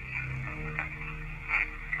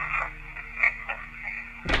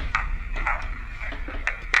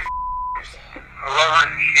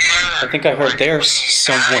 Whoever's here. I think I heard there's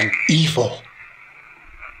someone evil.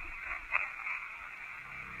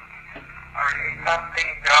 Are you something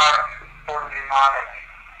dark or demonic?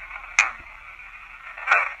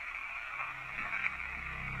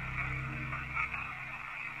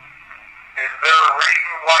 Is there a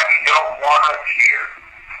reason why you don't want us here?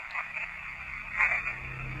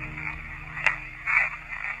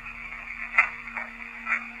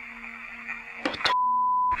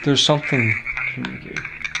 There's something.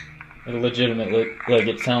 A legitimate, like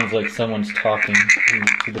it sounds like someone's talking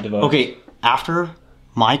to the device. Okay, after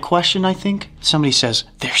my question, I think somebody says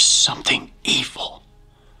there's something evil.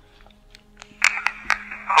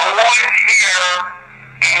 Who is here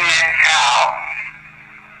in this house?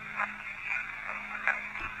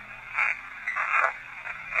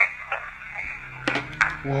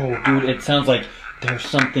 Whoa, dude, it sounds like There's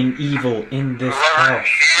something evil in this house.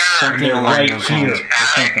 Something right here. Or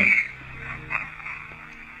something.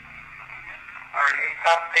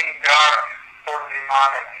 Something dark or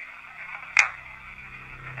demonic.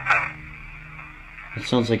 It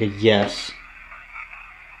sounds like a yes.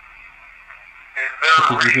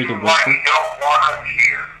 Did you hear the Why whisper? you don't want us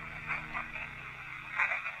here?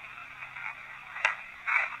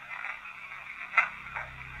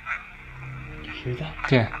 You hear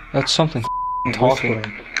that? Yeah, that's something talking.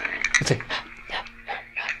 It's like,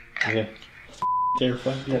 Yeah.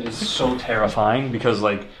 Terrifying. that is so terrifying because,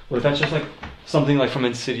 like, what if that's just like something like from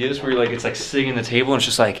Insidious where you're like, it's like sitting in the table and it's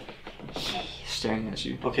just like staring at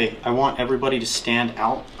you. Okay, I want everybody to stand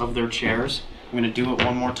out of their chairs. I'm gonna do it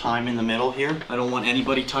one more time in the middle here. I don't want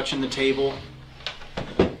anybody touching the table.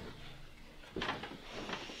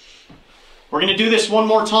 We're gonna do this one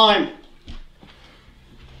more time.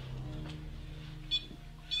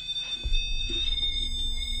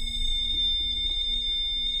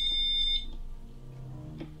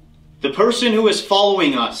 The person who is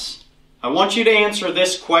following us, I want you to answer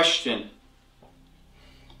this question.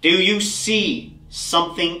 Do you see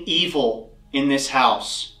something evil in this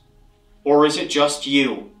house? Or is it just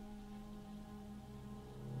you?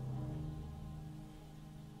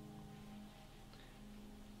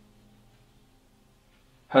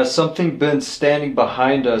 Has something been standing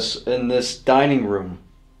behind us in this dining room?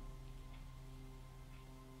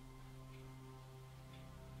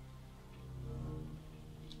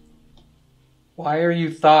 Why are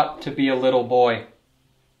you thought to be a little boy?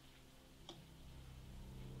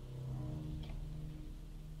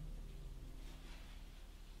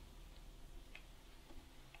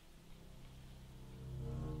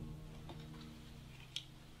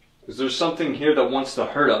 Is there something here that wants to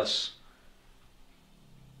hurt us?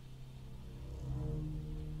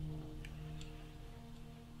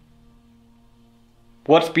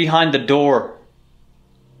 What's behind the door?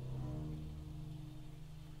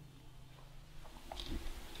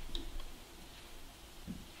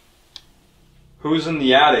 Who's in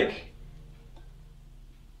the attic?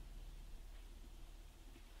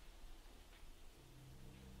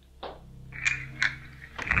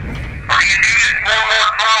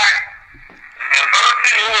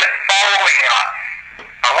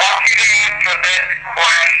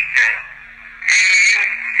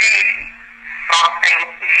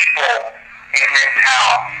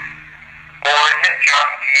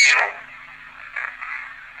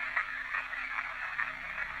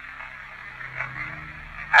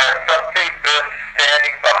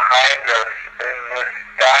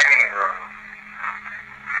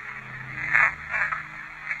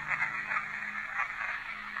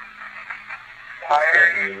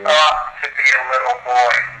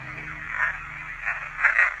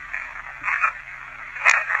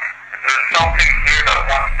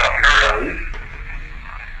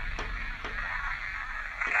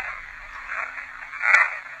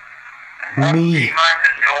 Me.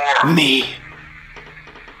 Me.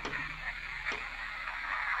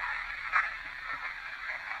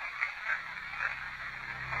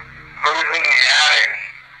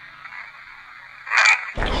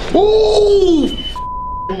 Oh!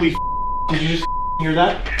 Holy f***, did you just hear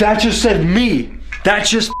that? That just said me. That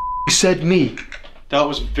just said me. That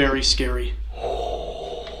was very scary.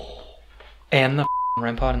 And the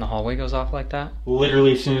REM pod in the hallway goes off like that?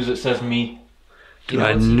 Literally as soon as it says me. Dude,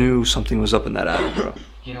 I knew something was up in that attic, bro.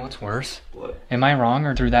 You know what's worse? What? Am I wrong,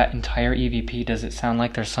 or through that entire EVP does it sound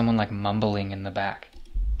like there's someone like mumbling in the back?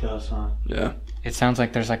 It does, huh? Yeah. It sounds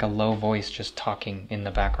like there's like a low voice just talking in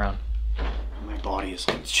the background. My body is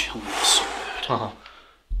like chilling so bad.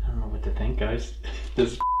 I don't know what to think, guys.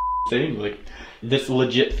 This thing, like, this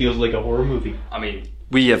legit feels like a horror movie. I mean,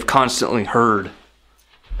 we have constantly heard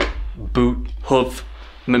boot, hoof.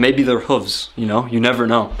 I mean, maybe they're hooves, you know? You never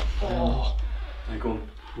know. Oh. I go,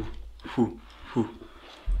 hoo.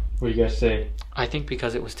 What do you guys say? I think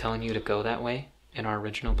because it was telling you to go that way, and our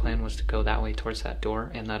original plan was to go that way towards that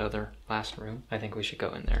door and that other last room, I think we should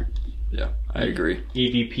go in there. Yeah, I agree.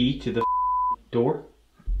 EVP to the door?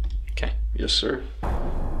 Okay. Yes, sir.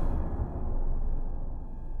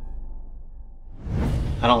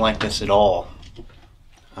 I don't like this at all.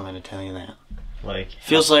 I'm gonna tell you that. Like,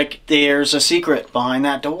 feels like there's a secret behind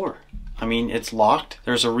that door. I mean, it's locked.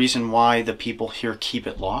 There's a reason why the people here keep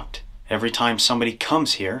it locked. Every time somebody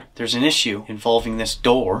comes here, there's an issue involving this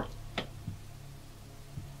door.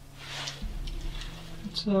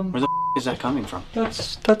 It's, Where the is that coming from?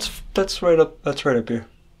 That's right up. That's right up here.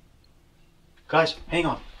 Guys, hang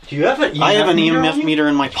on. Do you have an EMF I have an meter on EMF you? meter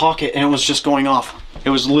in my pocket, and it was just going off. It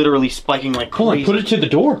was literally spiking like Come crazy. on, put it to the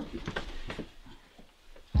door.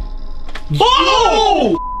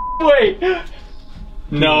 Oh! Wait!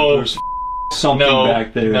 No. There's something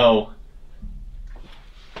back there. No.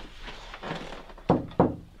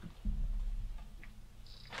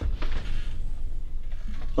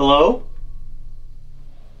 Hello?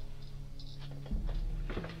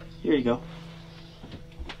 Here you go.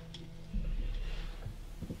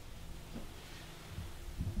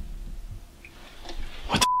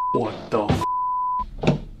 What the f?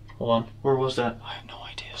 Hold on. Where was that? I have no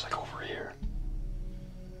idea. It's like over here.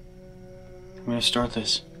 I'm gonna start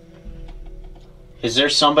this. Is there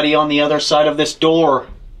somebody on the other side of this door?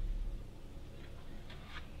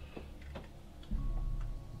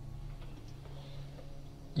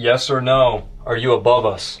 Yes or no? Are you above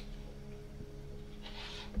us?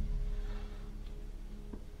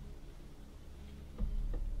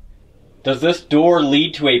 Does this door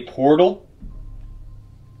lead to a portal?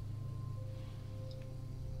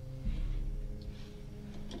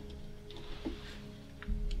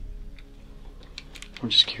 I'm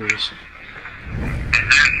just curious. Is there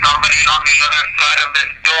somebody on the other side of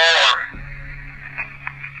this door?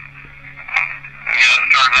 Yes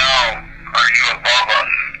or no? Are you above us?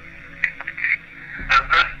 Does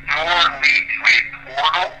this door lead to a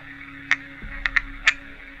portal?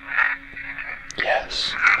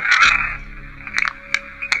 Yes.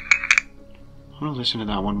 I'm gonna listen to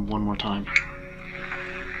that one more time. Does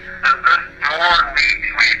this door lead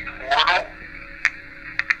to a portal?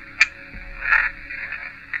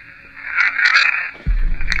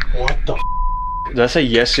 What the f? Did I say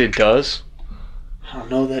yes it does? I don't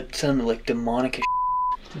know, that sounded like demonic as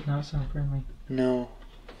Did not sound friendly. No.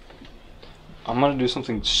 I'm gonna do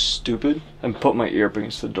something stupid and put my ear up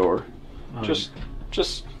against the door. Oh,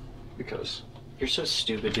 Just because. You're so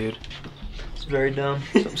stupid, dude. It's very dumb.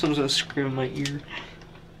 Someone's gonna scream in my ear.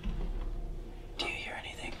 Do you hear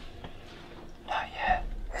anything? Not yet.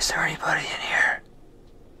 Is there anybody in here?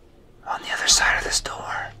 On the other side of this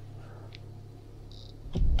door?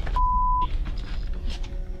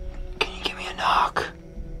 Can you give me a knock?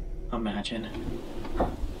 Imagine.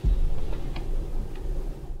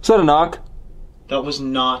 Is that a knock? That was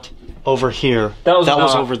not over here. That was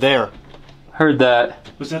over there. Heard that.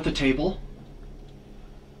 Was that the table?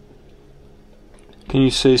 Can you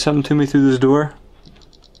say something to me through this door?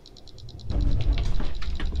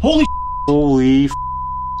 Holy Holy f.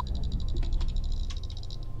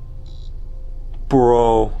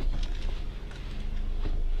 Bro.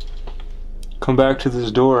 Come back to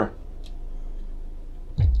this door.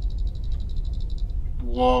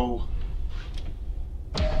 Whoa.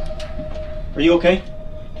 Are you okay?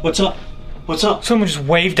 What's up? What's up? Someone just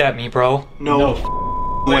waved at me, bro.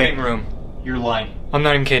 No. Living room. You're lying. I'm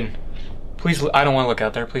not even kidding. Please, I don't want to look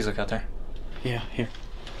out there. Please look out there. Yeah, here.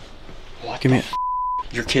 Give me it.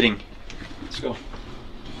 You're kidding. Let's go.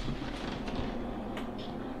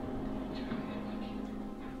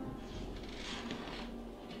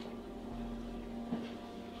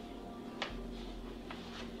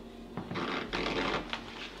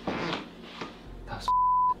 I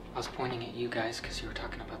was pointing at you guys because you were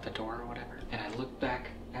talking about the door or whatever. And I looked back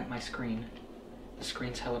at my screen. The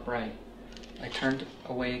screen's hella bright. I turned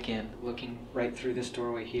away again, looking right through this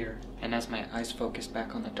doorway here. And as my eyes focused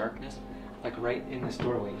back on the darkness, like right in this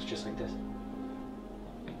doorway, it was just like this.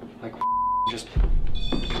 Like just...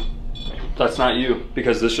 That's not you,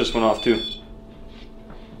 because this just went off too.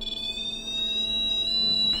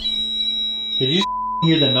 Did you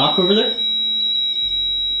hear the knock over there?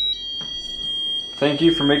 Thank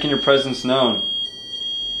you for making your presence known.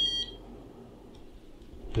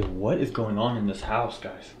 Dude, what is going on in this house,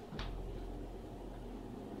 guys?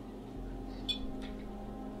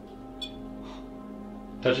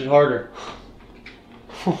 Touch it harder.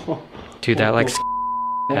 Dude, that like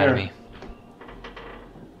out of me.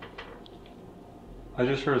 I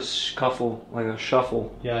just heard a scuffle, like a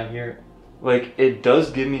shuffle. Yeah, I hear it. Like, it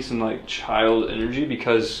does give me some like child energy,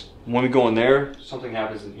 because when we go in there, something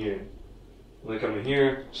happens in here. When we come in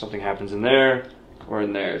here, something happens in there, or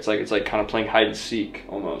in there. It's like kind of playing hide and seek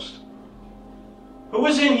almost. Who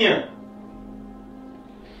was in here?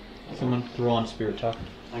 Someone throw on spirit talk.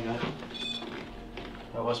 I got it.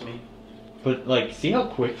 That was me. But like, see how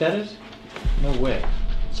quick that is? No way.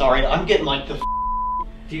 Sorry, I'm getting like the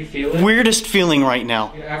Do you feel it? weirdest feeling right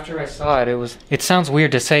now. After I saw it, it was... It sounds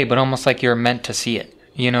weird to say, but almost like you're meant to see it.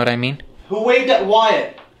 You know what I mean? Who waved at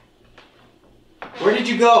Wyatt? Where did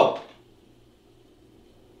you go?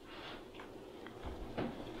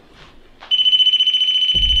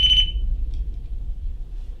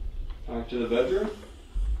 Back to the bedroom.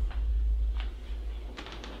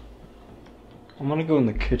 I'm gonna go in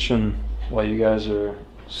the kitchen while you guys are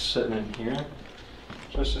sitting in here.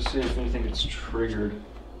 Just to see if anything gets triggered.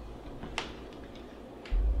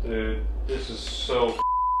 Dude, this is so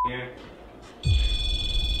here.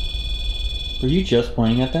 Were you just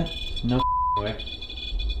pointing at that? No way.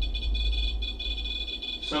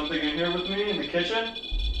 Something in here with me in the kitchen?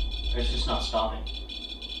 It's just not stopping.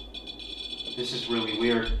 This is really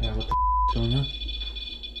weird. Yeah, what the is going on?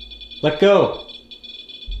 Let go!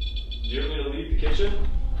 Do you want me to leave the kitchen?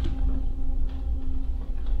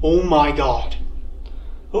 Oh my god.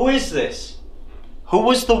 Who is this? Who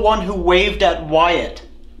was the one who waved at Wyatt?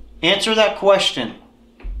 Answer that question.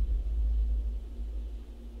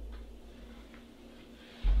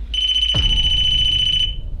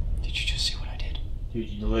 Did you just see what I did? Dude,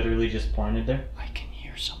 you literally just pointed there? I can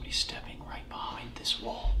hear somebody stepping right behind this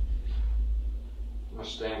wall. I'll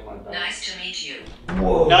stay on my back. Nice to meet you.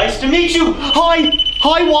 Whoa. Nice to meet you! Hi!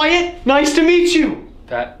 Hi, Wyatt! Nice to meet you!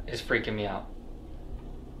 That is freaking me out.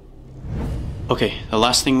 Okay, the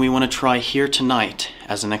last thing we want to try here tonight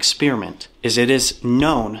as an experiment is it is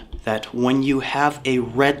known that when you have a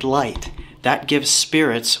red light, that gives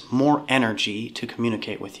spirits more energy to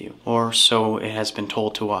communicate with you, or so it has been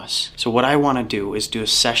told to us. So what I want to do is do a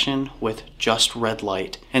session with just red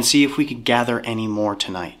light and see if we could gather any more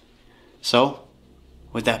tonight. So,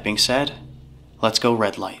 with that being said, let's go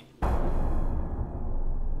red light.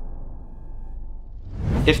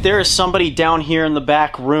 If there is somebody down here in the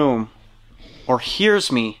back room or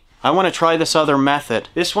hears me, I want to try this other method.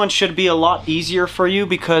 This one should be a lot easier for you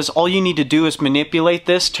because all you need to do is manipulate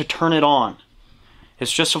this to turn it on.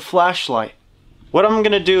 It's just a flashlight. What I'm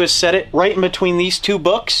going to do is set it right in between these two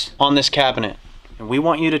books on this cabinet. And we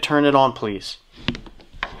want you to turn it on, please.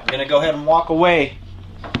 I'm going to go ahead and walk away.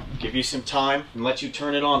 Give you some time and let you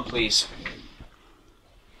turn it on, please.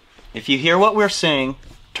 If you hear what we're saying,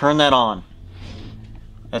 turn that on.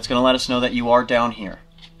 That's going to let us know that you are down here.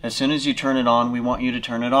 As soon as you turn it on, we want you to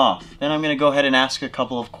turn it off. Then I'm going to go ahead and ask a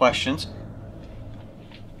couple of questions.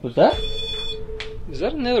 What's that? Is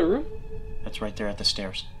that another room? That's right there at the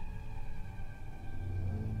stairs.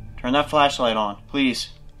 Turn that flashlight on, please.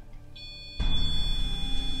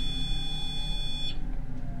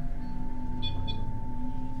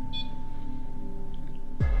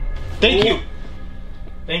 Thank you.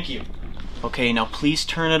 Thank you. Okay, now please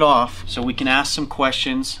turn it off so we can ask some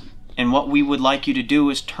questions. And what we would like you to do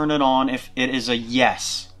is turn it on if it is a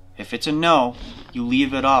yes. If it's a no, you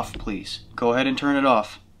leave it off, please. Go ahead and turn it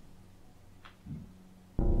off.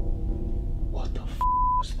 What the f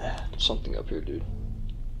was that? Something up here, dude.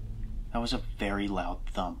 That was a very loud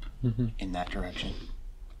thump in that direction.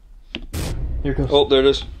 Here it goes. Oh, there it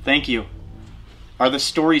is. Thank you. Are the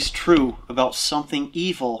stories true about something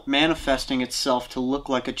evil manifesting itself to look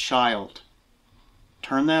like a child?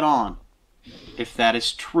 Turn that on. If that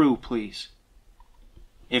is true, please.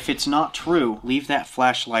 If it's not true, leave that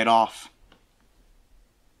flashlight off.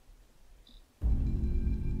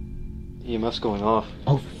 EMF's going off.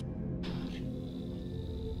 Oh.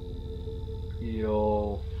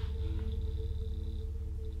 Yo.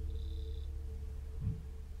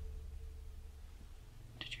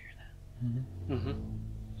 Did you hear that?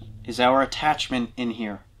 Is our attachment in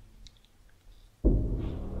here?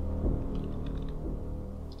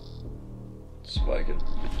 Spiking.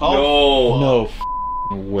 Oh. No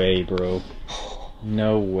f***ing way, bro.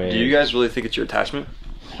 No way. Do you guys really think it's your attachment?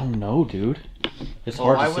 I don't know, dude. It's Well,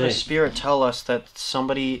 hard why to would a say. spirit tell us that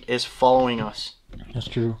somebody is following us? That's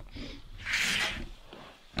true.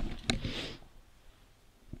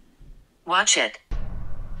 Watch it.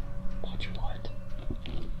 Watch what?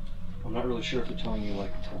 I'm not really sure if they're telling you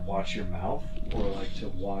like to watch your mouth or like to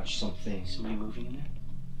watch something. Somebody moving in there?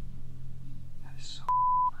 That is so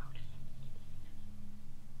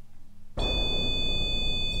loud.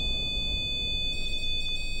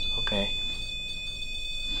 Okay.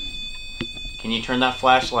 Can you turn that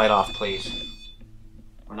flashlight off, please?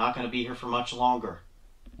 We're not going to be here for much longer.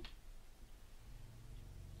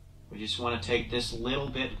 We just want to take this little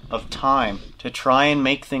bit of time to try and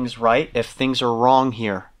make things right if things are wrong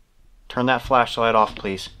here. Turn that flashlight off,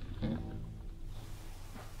 please.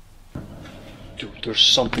 Dude, there's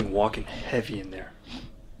something walking heavy in there.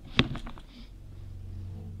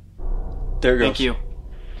 There it goes. Thank you.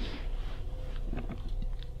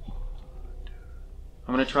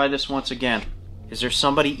 I'm going to try this once again. Is there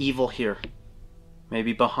somebody evil here?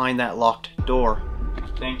 Maybe behind that locked door.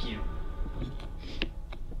 Thank you.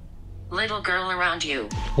 Little girl around you.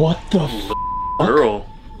 What the f***? Girl?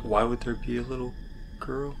 Why would there be a little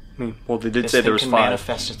girl? I mean, well, they did This say thing there was can 5.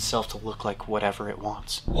 manifest itself to look like whatever it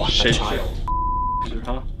wants. What? A child.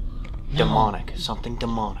 Huh? Demonic. Something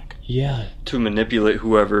demonic. Yeah. To manipulate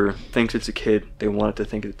whoever thinks it's a kid. They want it to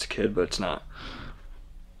think it's a kid, but it's not.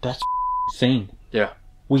 That's insane. Yeah.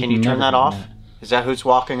 Can you turn that off? Is that who's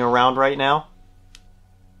walking around right now?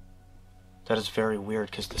 That is very weird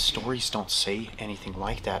because the stories don't say anything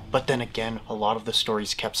like that. But then again, a lot of the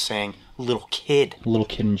stories kept saying little kid. Little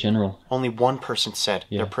kid in general. Only one person said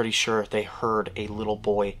they're pretty sure they heard a little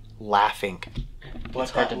boy laughing.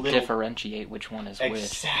 It's hard to differentiate which one is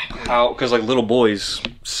which. How? Because like little boys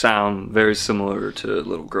sound very similar to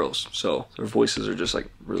little girls, so their voices are just like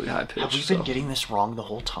really high pitched. Have we been getting this wrong the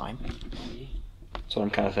whole time? That's what I'm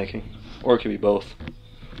kind of thinking. Or it could be both.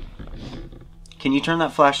 Can you turn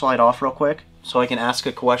that flashlight off real quick so I can ask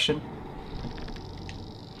a question?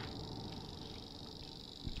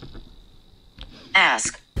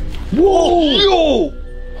 Ask. Whoa! Yo!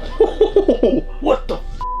 What the?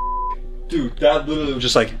 Dude, that literally was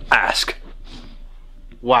just like ask.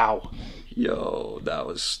 Wow. Yo, that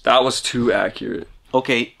was too accurate.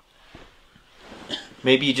 Okay.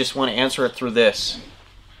 Maybe you just want to answer it through this.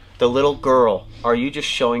 The little girl, are you just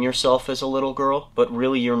showing yourself as a little girl, but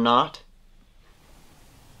really you're not?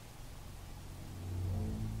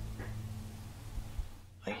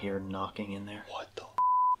 I hear knocking in there. What the?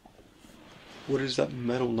 What is that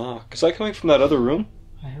metal knock? Is that coming from that other room?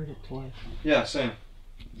 I heard it twice. Yeah, same.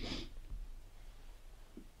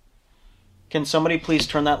 Can somebody please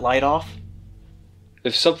turn that light off?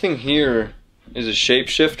 If something here is a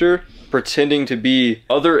shapeshifter pretending to be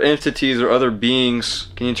other entities or other beings,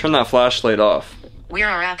 can you turn that flashlight off? We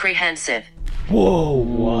are apprehensive. Whoa,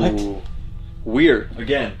 what? Weird.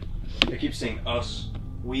 Again, I keep saying us.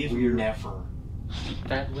 We've never.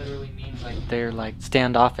 That literally means like they're like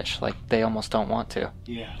standoffish, like they almost don't want to.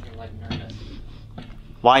 Yeah. They're like nervous.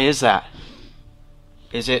 Why is that?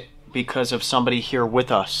 Is it because of somebody here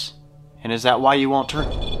with us? And is that why you won't turn?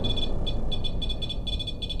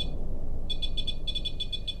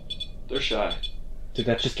 They're shy. Dude,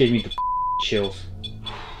 that just gave me the chills.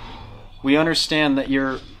 We understand that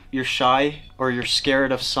you're shy or you're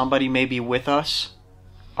scared of somebody maybe with us.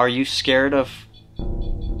 Are you scared of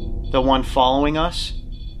the one following us?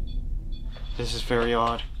 This is very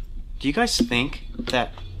odd. Do you guys think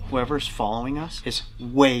that whoever's following us is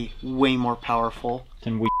way, way more powerful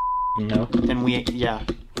than we know? Than we,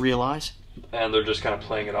 realize? And they're just kind of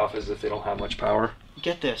playing it off as if they don't have much power.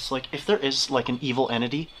 Get this, like, if there is, like, an evil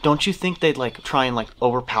entity, don't you think they'd, like, try and, like,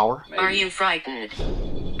 overpower? Maybe. Are you frightened?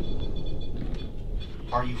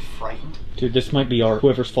 Are you frightened? Dude, this might be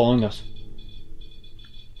whoever's following us.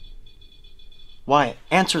 Wyatt,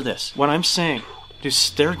 answer this. What I'm saying, dude,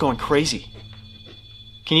 they're going crazy.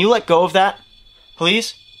 Can you let go of that?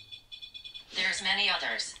 Please? There's many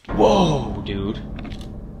others. Whoa, dude.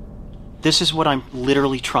 This is what I'm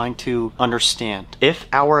literally trying to understand. If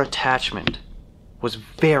our attachment was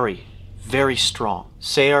very, very strong,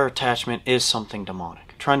 say our attachment is something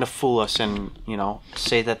demonic, trying to fool us and, you know,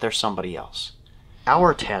 say that there's somebody else.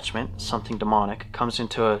 Our attachment, something demonic, comes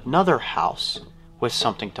into another house with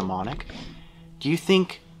something demonic. Do you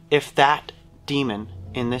think if that demon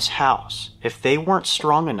in this house, if they weren't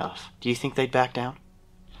strong enough, do you think they'd back down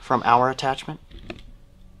from our attachment?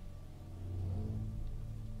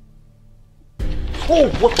 Oh,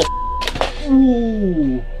 what the?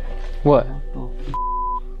 Ooh. What?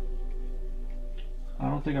 I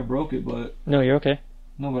don't think I broke it, but... No, you're okay.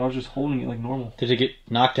 No, but I was just holding it like normal. Did it get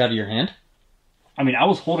knocked out of your hand? I mean, I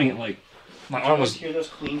was holding it like... My arm was... Did you hear those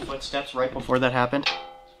clean footsteps right before that happened?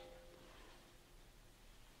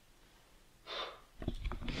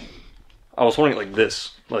 I was holding it like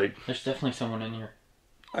this. Like... There's definitely someone in here.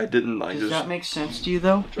 I didn't, Does that make sense to you,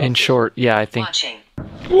 though? In short, yeah, I think... Watching.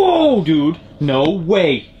 Whoa, dude! No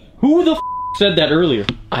way! Who the said that earlier?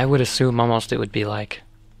 I would assume almost it would be like...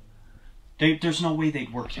 There's no way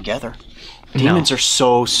they'd work together. Demons are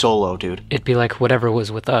so solo, dude. It'd be like whatever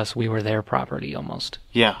was with us, we were their property almost.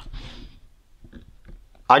 Yeah.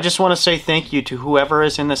 I just want to say thank you to whoever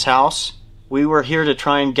is in this house. We were here to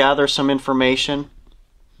try and gather some information.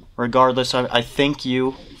 Regardless, I thank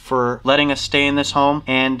you for letting us stay in this home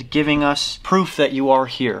and giving us proof that you are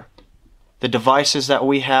here. The devices that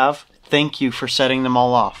we have, thank you for setting them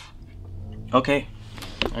all off. Okay.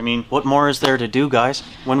 I mean, what more is there to do, guys?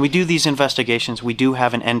 When we do these investigations, we do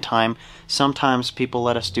have an end time. Sometimes people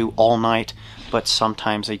let us do all night, but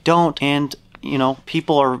sometimes they don't. And, you know,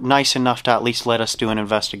 people are nice enough to at least let us do an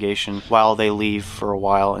investigation while they leave for a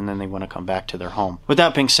while and then they want to come back to their home. With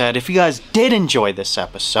that being said, if you guys did enjoy this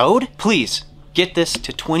episode, please get this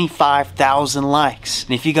to 25,000 likes.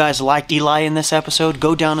 And if you guys liked Eli in this episode,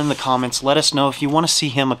 go down in the comments. Let us know if you want to see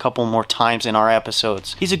him a couple more times in our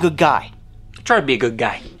episodes. He's a good guy. I try to be a good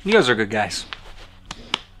guy. You guys are good guys.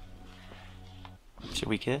 Should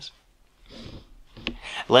we kiss?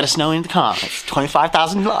 Let us know in the comments.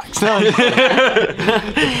 25,000 likes. No.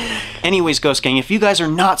 Anyways, Ghost Gang, if you guys are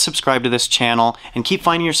not subscribed to this channel and keep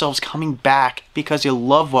finding yourselves coming back because you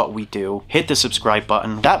love what we do, hit the subscribe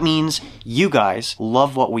button. That means you guys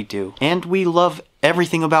love what we do. And we love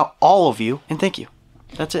everything about all of you. And thank you.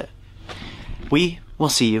 That's it. We will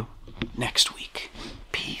see you next week.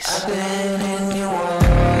 Peace.